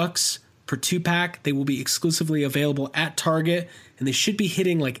 $50 per 2-pack. They will be exclusively available at Target, and they should be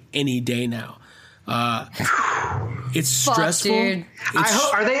hitting like any day now. It's stressful. Dude.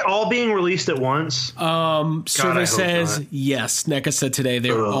 Are they all being released at once? Survey says not. Yes. NECA said today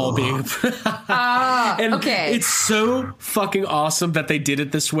they were all being. And okay. It's so fucking awesome that they did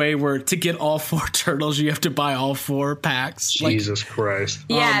it this way, where to get all 4 turtles, you have to buy all 4 packs. Jesus Christ.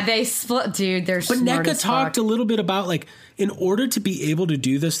 Yeah, they split. Dude, they're But smart NECA as talked fuck. a little bit about, like, in order to be able to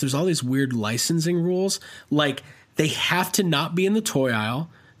do this, there's all these weird licensing rules. Like, they have to not be in the toy aisle.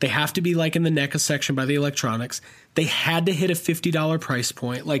 They have to be like in the NECA section by the electronics. They had to hit a $50 price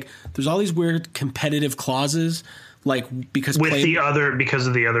point. Like, there's all these weird competitive clauses, like because of the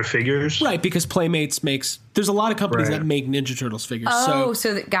other figures, right? Because Playmates makes. There's a lot of companies that make Ninja Turtles figures.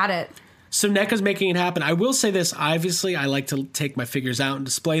 Got it. So NECA's making it happen. I will say this: obviously, I like to take my figures out and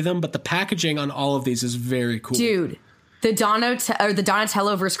display them, but the packaging on all of these is very cool, dude. The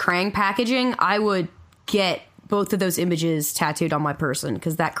Donatello versus Krang packaging, I would get both of those images tattooed on my person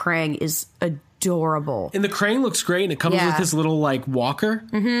because that Krang is adorable. And the Krang looks great, and it comes with his little like walker.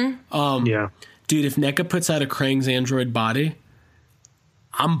 Yeah, dude. If NECA puts out a Krang's android body,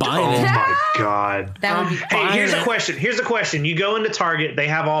 I'm buying it. Oh my god! That would be. Hey, here's a question. You go into Target, they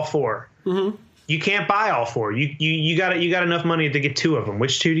have all 4. Mm-hmm. You can't buy all 4. You got enough money to get 2 of them.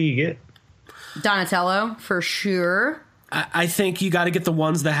 Which 2 do you get? Donatello for sure. I think you got to get the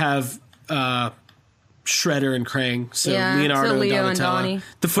ones that have Shredder and Krang. So Leonardo and Donatello. Donnie.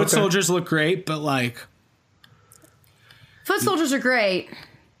 The foot soldiers look great, but like foot soldiers are great.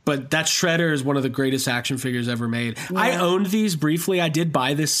 But that Shredder is one of the greatest action figures ever made. Yeah. I owned these briefly. I did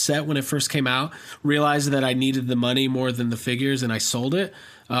buy this set when it first came out. Realized that I needed the money more than the figures, and I sold it.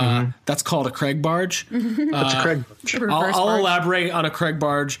 That's called a Craig barge. That's a Craig barge. I'll elaborate on a Craig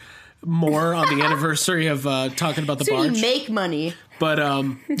barge more on the anniversary of talking about the barge. You make money. But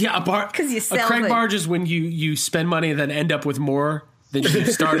because you sell a Craig barge is when you spend money and then end up with more than you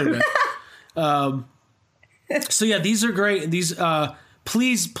started with. So yeah, these are great. These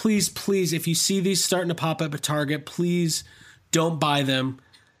please, if you see these starting to pop up at Target, please don't buy them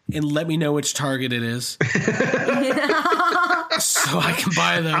and let me know which Target it is. So I can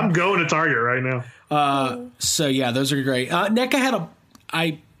buy them. I'm going to Target right now. So yeah, those are great. NECA had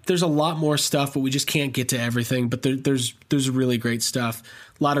there's a lot more stuff, but we just can't get to everything. But there's really great stuff.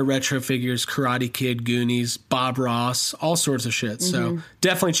 A lot of retro figures, Karate Kid, Goonies, Bob Ross, all sorts of shit. So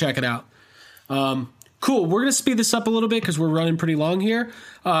definitely check it out. Cool. We're going to speed this up a little bit because we're running pretty long here.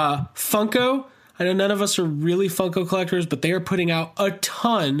 Funko. I know none of us are really Funko collectors, but they are putting out a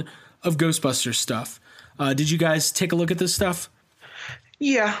ton of Ghostbusters stuff. Did you guys take a look at this stuff?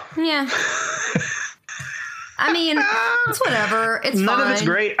 Yeah. I mean, it's whatever. It's none fine. of it's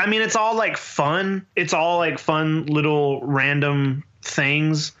great. I mean, it's all like fun. It's all like fun little random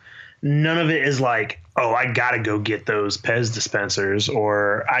things. None of it is like, oh, I gotta go get those Pez dispensers,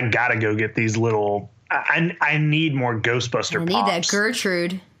 or I gotta go get these little. I need more Ghostbuster. I need pops. that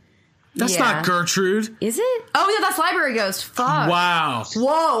Gertrude. That's not Gertrude. Is it? Oh yeah, that's Library Ghost. Fuck. Wow.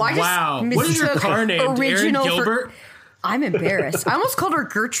 Whoa. I just What is your car named? Erin Gilbert? I'm embarrassed. I almost called her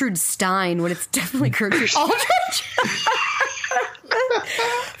Gertrude Stein when it's definitely Gertrude Aldrich.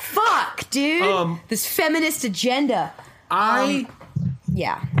 Fuck, dude. This feminist agenda.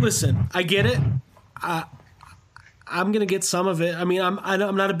 Yeah. Listen, I get it. I'm gonna get some of it. I mean,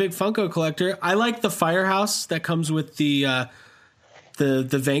 I'm not a big Funko collector. I like the Firehouse that comes with the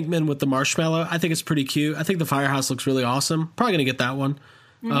Venkman with the marshmallow. I think it's pretty cute. I think the Firehouse looks really awesome. Probably gonna get that one.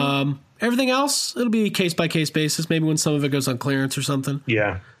 Everything else, it'll be case by case basis. Maybe when some of it goes on clearance or something.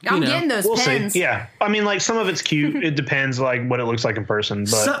 Yeah. I'm getting those pins. See. Yeah. I mean, like, some of it's cute. It depends, like, what it looks like in person.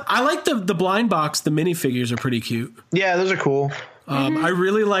 But I like the blind box. The minifigures are pretty cute. Yeah, those are cool. I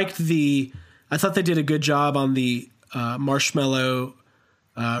really liked I thought they did a good job on the Marshmallow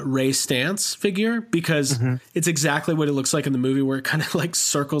Ray Stantz figure because it's exactly what it looks like in the movie, where it kind of like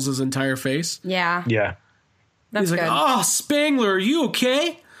circles his entire face. Yeah. Yeah. That's He's like, good. "Oh, Spangler, are you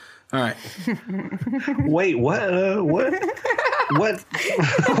okay?" All right. Wait, what? What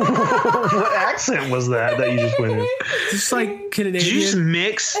accent was that you just went in? Just like Canadian.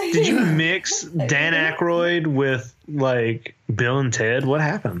 Did you mix Dan Aykroyd with like Bill and Ted? What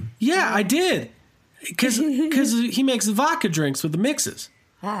happened? Yeah, I did. Because he makes vodka drinks with the mixes.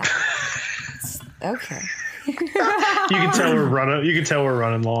 Okay. You can tell we're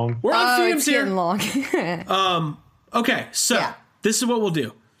running long. We're on themes it's here. getting long. Okay, so this is what we'll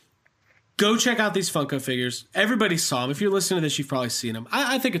do. Go check out these Funko figures. Everybody saw them. If you're listening to this, you've probably seen them.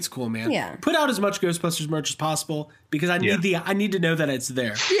 I think it's cool, man. Yeah. Put out as much Ghostbusters merch as possible because I need to know that it's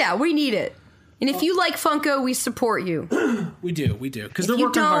there. Yeah, we need it. And if you like Funko, we support you. We do. Because they're you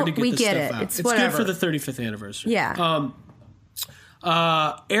working hard to don't, get we this get stuff it. out. It's good whatever. for the 35th anniversary. Yeah.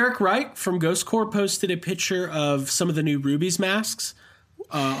 Eric Wright from Ghost Corps posted a picture of some of the new Rubies masks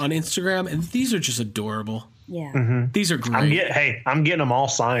on Instagram, and these are just adorable. Yeah. These are great. I'm getting them all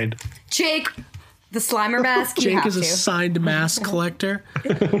signed. Jake, the Slimer mask, you Jake have is a to. signed mask collector.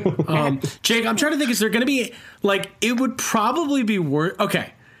 Jake, I'm trying to think, is there going to be, like, it would probably be worth...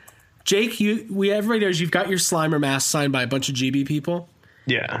 Okay. Jake, everybody knows you've got your Slimer mask signed by a bunch of GB people.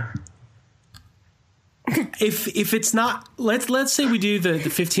 Yeah. If it's not, let's say we do the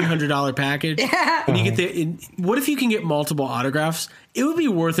 $1,500 package, and you get what if you can get multiple autographs? It would be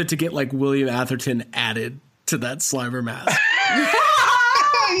worth it to get like William Atherton added to that Slimer mask.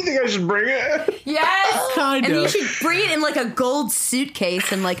 You think I should bring it? Yes. Kind and of. you should bring it in like a gold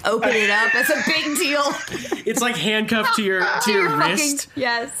suitcase and like open it up. It's a big deal. It's like handcuffed to your wrist.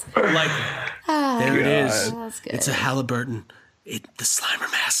 Yes. Like there it is. That's good. It's a Halliburton. The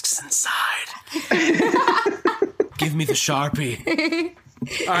Slimer mask's inside. Give me the Sharpie.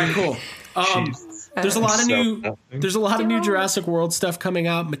 All right, cool. There's a lot of new Jurassic World stuff coming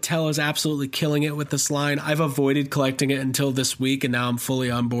out. Mattel is absolutely killing it with this line. I've avoided collecting it until this week, and now I'm fully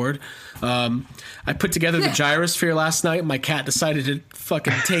on board. I put together the gyrosphere last night. My cat decided to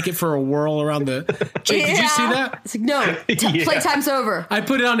fucking take it for a whirl around the... Jake, did you see that? It's like, no, playtime's over. I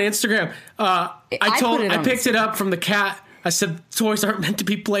put it on Instagram. I picked it up from the cat. I said, toys aren't meant to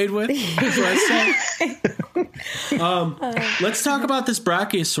be played with. That's what I said. Let's talk about this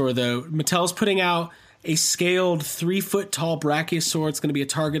Brachiosaur, though. Mattel's putting out a scaled 3-foot tall Brachiosaur. It's going to be a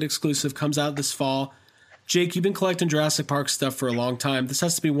Target exclusive. Comes out this fall. Jake, you've been collecting Jurassic Park stuff for a long time. This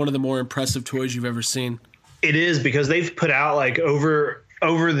has to be one of the more impressive toys you've ever seen. It is, because they've put out like over the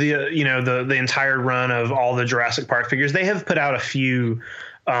the entire run of all the Jurassic Park figures. They have put out a few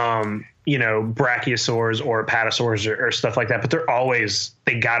brachiosaurs or apatosaurs or stuff like that, but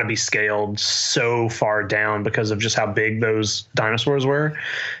they got to be scaled so far down because of just how big those dinosaurs were.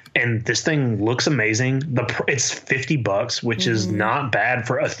 And this thing looks amazing. It's $50, which is not bad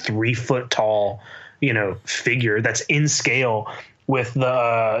for a 3-foot tall, figure that's in scale with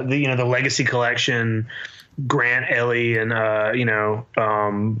the Legacy Collection, Grant, Ellie, and that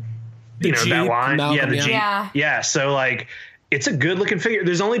line. Malcolm, the Jeep. Yeah. So like, it's a good looking figure.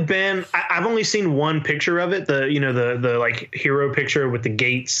 There's only been I've only seen one picture of it. The like hero picture with the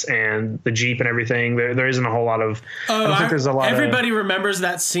gates and the Jeep and everything. There isn't a whole lot of. I don't think there's a lot. Everybody remembers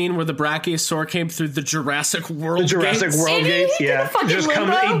that scene where the Brachiosaur came through the Jurassic World. Gates. Yeah, just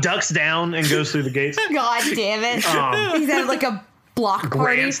limbo? he ducks down and goes through the gates. God damn it! He's at like a block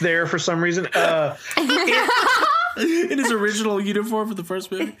party. Grant's there for some reason. In his original uniform for the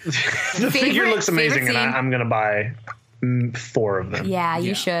first movie. The figure looks amazing, and I'm gonna buy 4 of them. Yeah,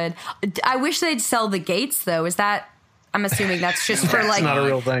 you should. I wish they'd sell the gates, though. Is that... I'm assuming that's just for, like... That's not a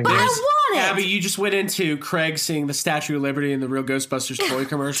real thing. But I want it! Abby, you just went into Craig seeing the Statue of Liberty in the Real Ghostbusters toy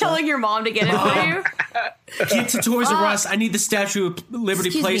commercial. Telling your mom to get it for you? Get to Toys R Us. I need the Statue of Liberty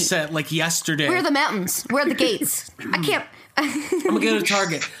playset like yesterday. Where are the mountains? Where are the gates? I can't... I'm going to go to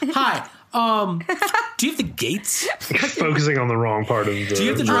Target. Hi. Do you have the gates? Focusing on the wrong part of the... Do you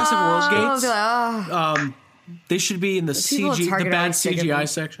have the Jurassic World gates? Oh, they should be in the bad CGI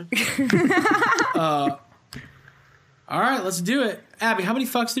section. All right, let's do it. Abby, how many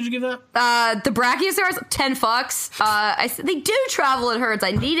fucks did you give that? the Brachiosaurus, 10 fucks. They do travel in herds.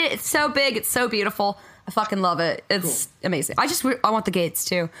 I need it. It's so big. It's so beautiful. I fucking love it. It's amazing. I want the gates,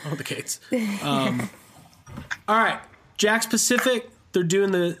 too. I want the gates. All right. Jakks Pacific, they're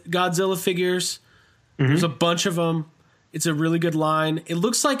doing the Godzilla figures. There's a bunch of them. It's a really good line. It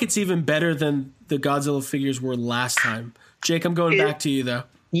looks like it's even better than the Godzilla figures were last time. Jake, I'm going back to you, though.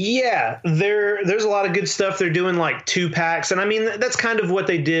 Yeah, there's a lot of good stuff. They're doing like 2-packs, and I mean that's kind of what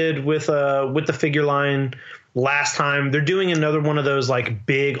they did with the figure line last time. They're doing another one of those like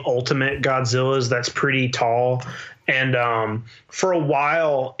big Ultimate Godzillas that's pretty tall, and for a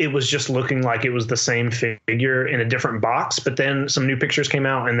while it was just looking like it was the same figure in a different box. But then some new pictures came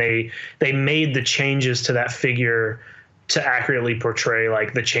out, and they made the changes to that figure to accurately portray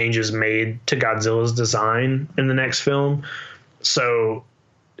like the changes made to Godzilla's design in the next film. So.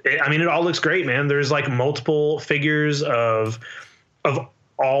 I mean, it all looks great, man. There's like multiple figures of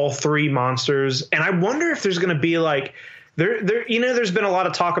all 3 monsters, and I wonder if there's going to be like there's been a lot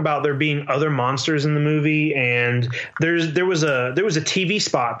of talk about there being other monsters in the movie, and there was a TV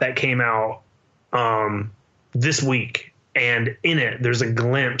spot that came out this week, and in it there's a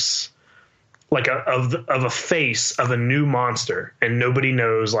glimpse like of a face of a new monster, and nobody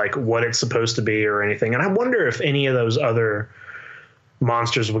knows like what it's supposed to be or anything. And I wonder if any of those other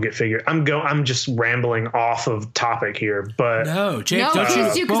monsters will get figured. I'm just rambling off of topic here, but no, Jake, no,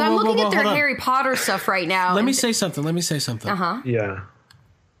 please do, because I'm looking at their hold on. Harry Potter stuff right now. Let me say something. Yeah.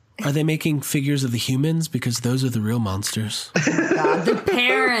 Are they making figures of the humans? Because those are the real monsters. God, the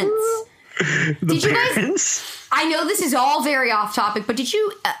parents. Did you guys? I know this is all very off topic, but did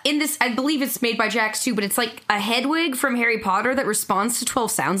you in this? I believe it's made by Jax too, but it's like a Hedwig from Harry Potter that responds to 12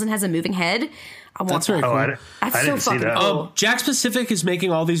 sounds and has a moving head. That's very cool. That's so fucking cool. Jax Pacific is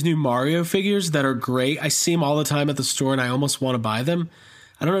making all these new Mario figures that are great. I see them all the time at the store, and I almost want to buy them.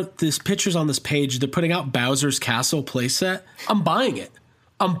 I don't know. There's pictures on this page. They're putting out Bowser's Castle playset. I'm buying it.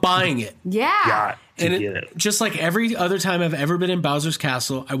 Yeah. And just like every other time I've ever been in Bowser's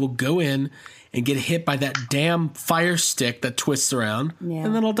Castle, I will go in and get hit by that damn fire stick that twists around,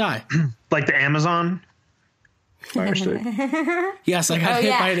 and then I'll die. Like the Amazon fire stick. Yes, I got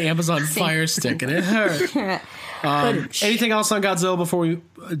hit by an Amazon fire stick, and it hurt. Anything else on Godzilla before we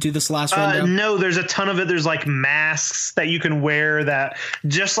do this last rundown? No, there's a ton of it. There's like masks that you can wear that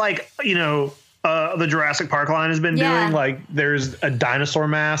just like, the Jurassic Park line has been doing. Like there's a dinosaur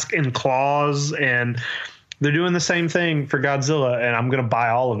mask and claws, and they're doing the same thing for Godzilla, and I'm going to buy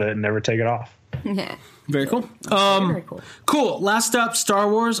all of it and never take it off. Yeah. Very cool. Very cool. Cool. Last up, Star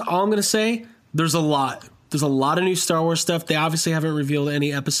Wars. All I'm going to say, there's a lot. There's a lot of new Star Wars stuff. They obviously haven't revealed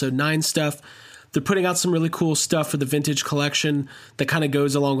any Episode 9 stuff. They're putting out some really cool stuff for the Vintage Collection that kind of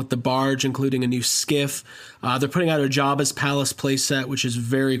goes along with the barge, including a new skiff. They're putting out a Jabba's Palace playset, which is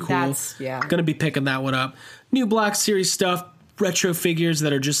very cool. Going to be picking that one up. New Black Series stuff, retro figures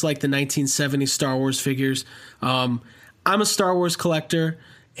that are just like the 1970s Star Wars figures. I'm a Star Wars collector,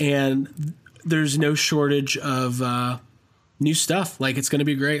 and there's no shortage of new stuff. Like, it's going to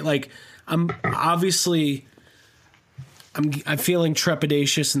be great. Like, I'm feeling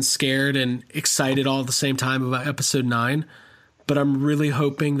trepidatious and scared and excited all at the same time about Episode 9, but I'm really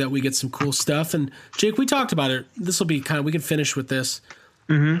hoping that we get some cool stuff. And Jake, we talked about it. This will be we can finish with this.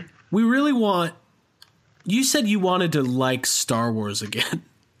 Mm-hmm. We really you said you wanted to like Star Wars again.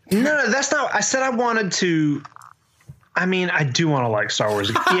 No, that's not, I said I wanted to. I mean, I do want to like Star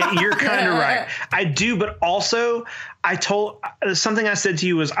Wars. Yeah, you're kind of right. I do, but also something I said to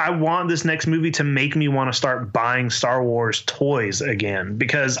you was I want this next movie to make me want to start buying Star Wars toys again,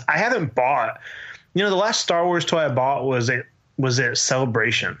 because I haven't bought, the last Star Wars toy I bought was at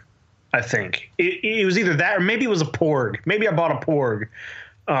Celebration. I think it was either that or maybe it was a Porg. Maybe I bought a Porg.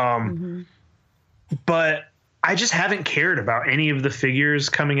 But I just haven't cared about any of the figures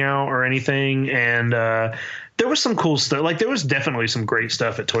coming out or anything. And, there was some cool stuff. Like, there was definitely some great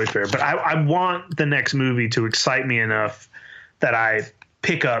stuff at Toy Fair, but I want the next movie to excite me enough that I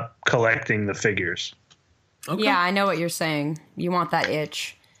pick up collecting the figures. Okay. Yeah, I know what you're saying. You want that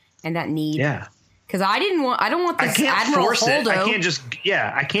itch and that need. Yeah. Because I don't want this Admiral Holdo.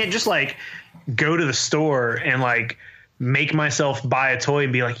 I can't just like go to the store and like make myself buy a toy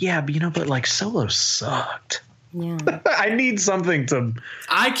and be like, yeah, but like Solo sucked. Yeah. I need something to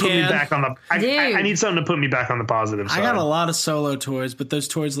put me back on the I need something to put me back on the positive side. I got a lot of Solo toys, but those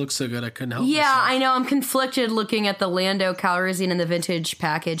toys look so good I couldn't help myself. I know. I'm conflicted looking at the Lando Calrissian in the vintage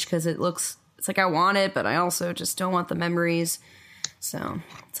package because it's like I want it, but I also just don't want the memories. So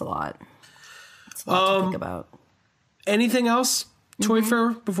it's a lot. It's a lot to think about. Anything else, Toy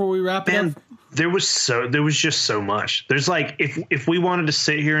Fair, before we wrap it up? There was just so much. There's like, if we wanted to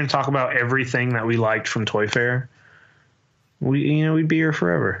sit here and talk about everything that we liked from Toy Fair, we'd be here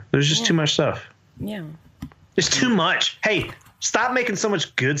forever. There's just too much stuff. Yeah. It's too much. Hey, Stop making so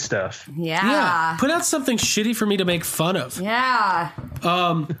much good stuff. Yeah. Put out something shitty for me to make fun of. Yeah.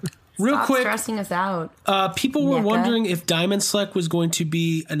 Real Stop quick, stressing us out. people were wondering if Diamond Select was going to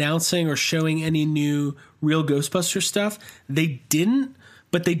be announcing or showing any new Real Ghostbusters stuff. They didn't,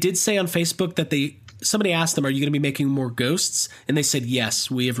 but they did say on Facebook that somebody asked them, are you going to be making more ghosts? And they said,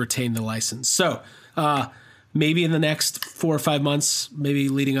 yes, we have retained the license. So maybe in the next 4 or 5 months, maybe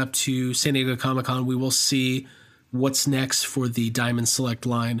leading up to San Diego Comic-Con, we will see what's next for the Diamond Select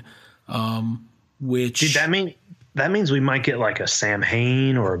line, which... Dude, that means we might get like a Sam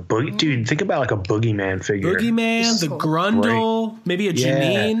Hain or a Boogie. Dude, think about like a Boogeyman figure. Boogeyman, the Grundle, maybe a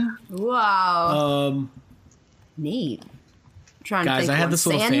Janine. Wow. Neat. I'm trying Guys, to think. I had this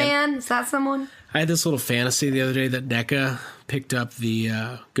little Sandman? Is that someone? I had this little fantasy the other day that NECA picked up the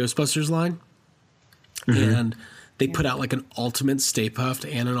Ghostbusters line, and they put out like an Ultimate Stay Puft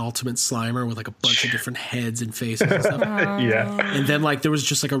and an Ultimate Slimer with like a bunch of different heads and faces and stuff. And then like there was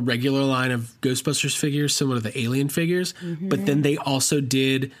just like a regular line of Ghostbusters figures similar to the Alien figures, but then they also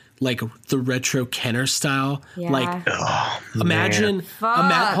did like the retro Kenner style. Like imagine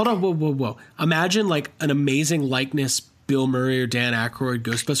hold on, whoa. Imagine like an amazing likeness Bill Murray or Dan Aykroyd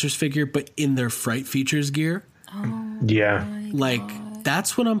Ghostbusters figure, but in their Fright Features gear. Like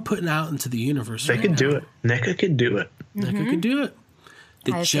that's what I'm putting out into the universe. They could do it. NECA could do it. NECA could do it.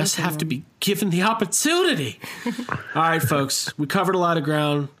 They just have to be given the opportunity. All right, folks. We covered a lot of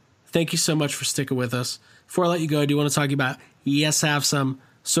ground. Thank you so much for sticking with us. Before I let you go, I do want to talk about Yes Have Some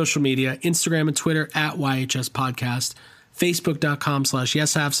social media, Instagram and Twitter at YHS Podcast,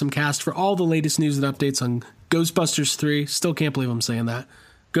 Facebook.com/Yes Have Some Cast for all the latest news and updates on Ghostbusters 3. Still can't believe I'm saying that.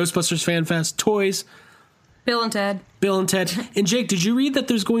 Ghostbusters Fan Fest, toys, Bill and Ted. And Jake, did you read that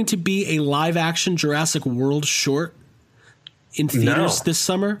there's going to be a live-action Jurassic World short in theaters this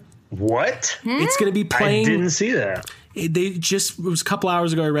summer? What? It's going to be playing... I didn't see that. It was a couple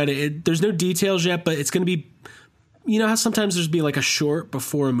hours ago I read it. There's no details yet, but it's going to be... You know how sometimes there's be like a short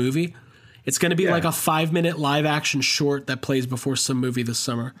before a movie? It's going to be like a 5-minute live-action short that plays before some movie this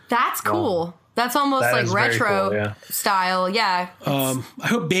summer. That's cool. That's almost That like is very retro cool, style. Yeah. I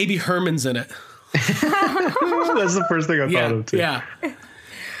hope Baby Herman's in it. That's the first thing I thought of, too. Yeah.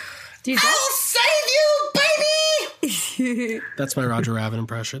 Dude, I'll save you, baby! That's my Roger Rabbit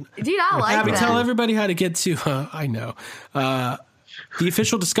impression. Dude, I like Abby, that. tell everybody how to get to, I know, the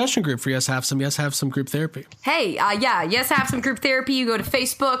official discussion group for Yes Have Some Group Therapy. Hey, Yes Have Some Group Therapy. You go to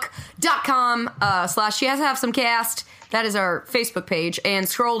facebook.com/Yes Have Some Cast. That is our Facebook page. And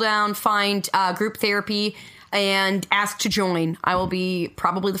scroll down, find group therapy, and ask to join. I will be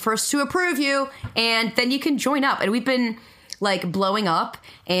probably the first to approve you, and then you can join up. And we've been like blowing up,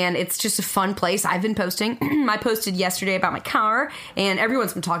 and it's just a fun place. I've been posting. I posted yesterday about my car, and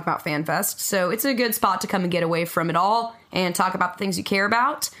everyone's been talking about FanFest, so it's a good spot to come and get away from it all and talk about the things you care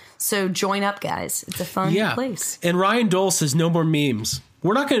about. So join up, guys. It's a fun place. And Ryan Dole says no more memes.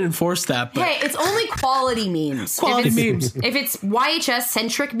 We're not going to enforce that, but... Hey, it's only quality memes. Memes. If it's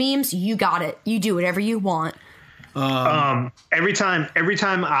YHS-centric memes, you got it. You do whatever you want. Every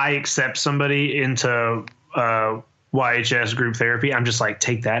time I accept somebody into YHS group therapy, I'm just like,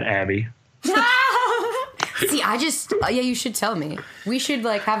 take that, Abby. See, you should tell me. We should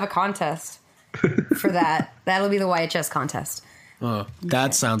like have a contest for that. That'll be the YHS contest. Oh,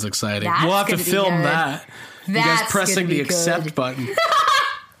 that sounds exciting. That's we'll have to gonna be film good. that. You guys pressing the accept button.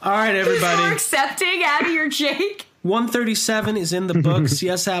 All right, everybody. We're accepting Abby or Jake. 137 is in the books.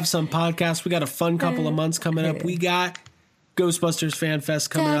 Yes, Have Some podcast. We got a fun couple of months coming up. We got Ghostbusters Fan Fest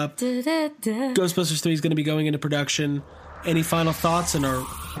coming up. Ghostbusters 3 is going to be going into production. Any final thoughts? And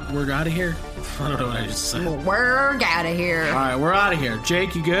we're out of here? I don't know what I just said. We're out of here. All right, we're out of here.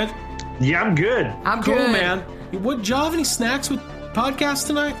 Jake, you good? Yeah, I'm good. I'm cool, good. man. What, do you have any snacks with podcast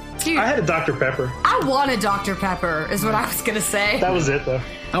tonight? Dude, I had a Dr. Pepper. I want a Dr. Pepper, is what I was going to say. That was it, though.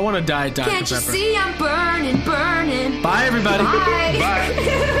 I want to die Dr. Can't Pepper. you see I'm burning? Bye, everybody. Bye.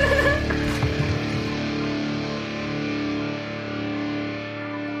 Bye.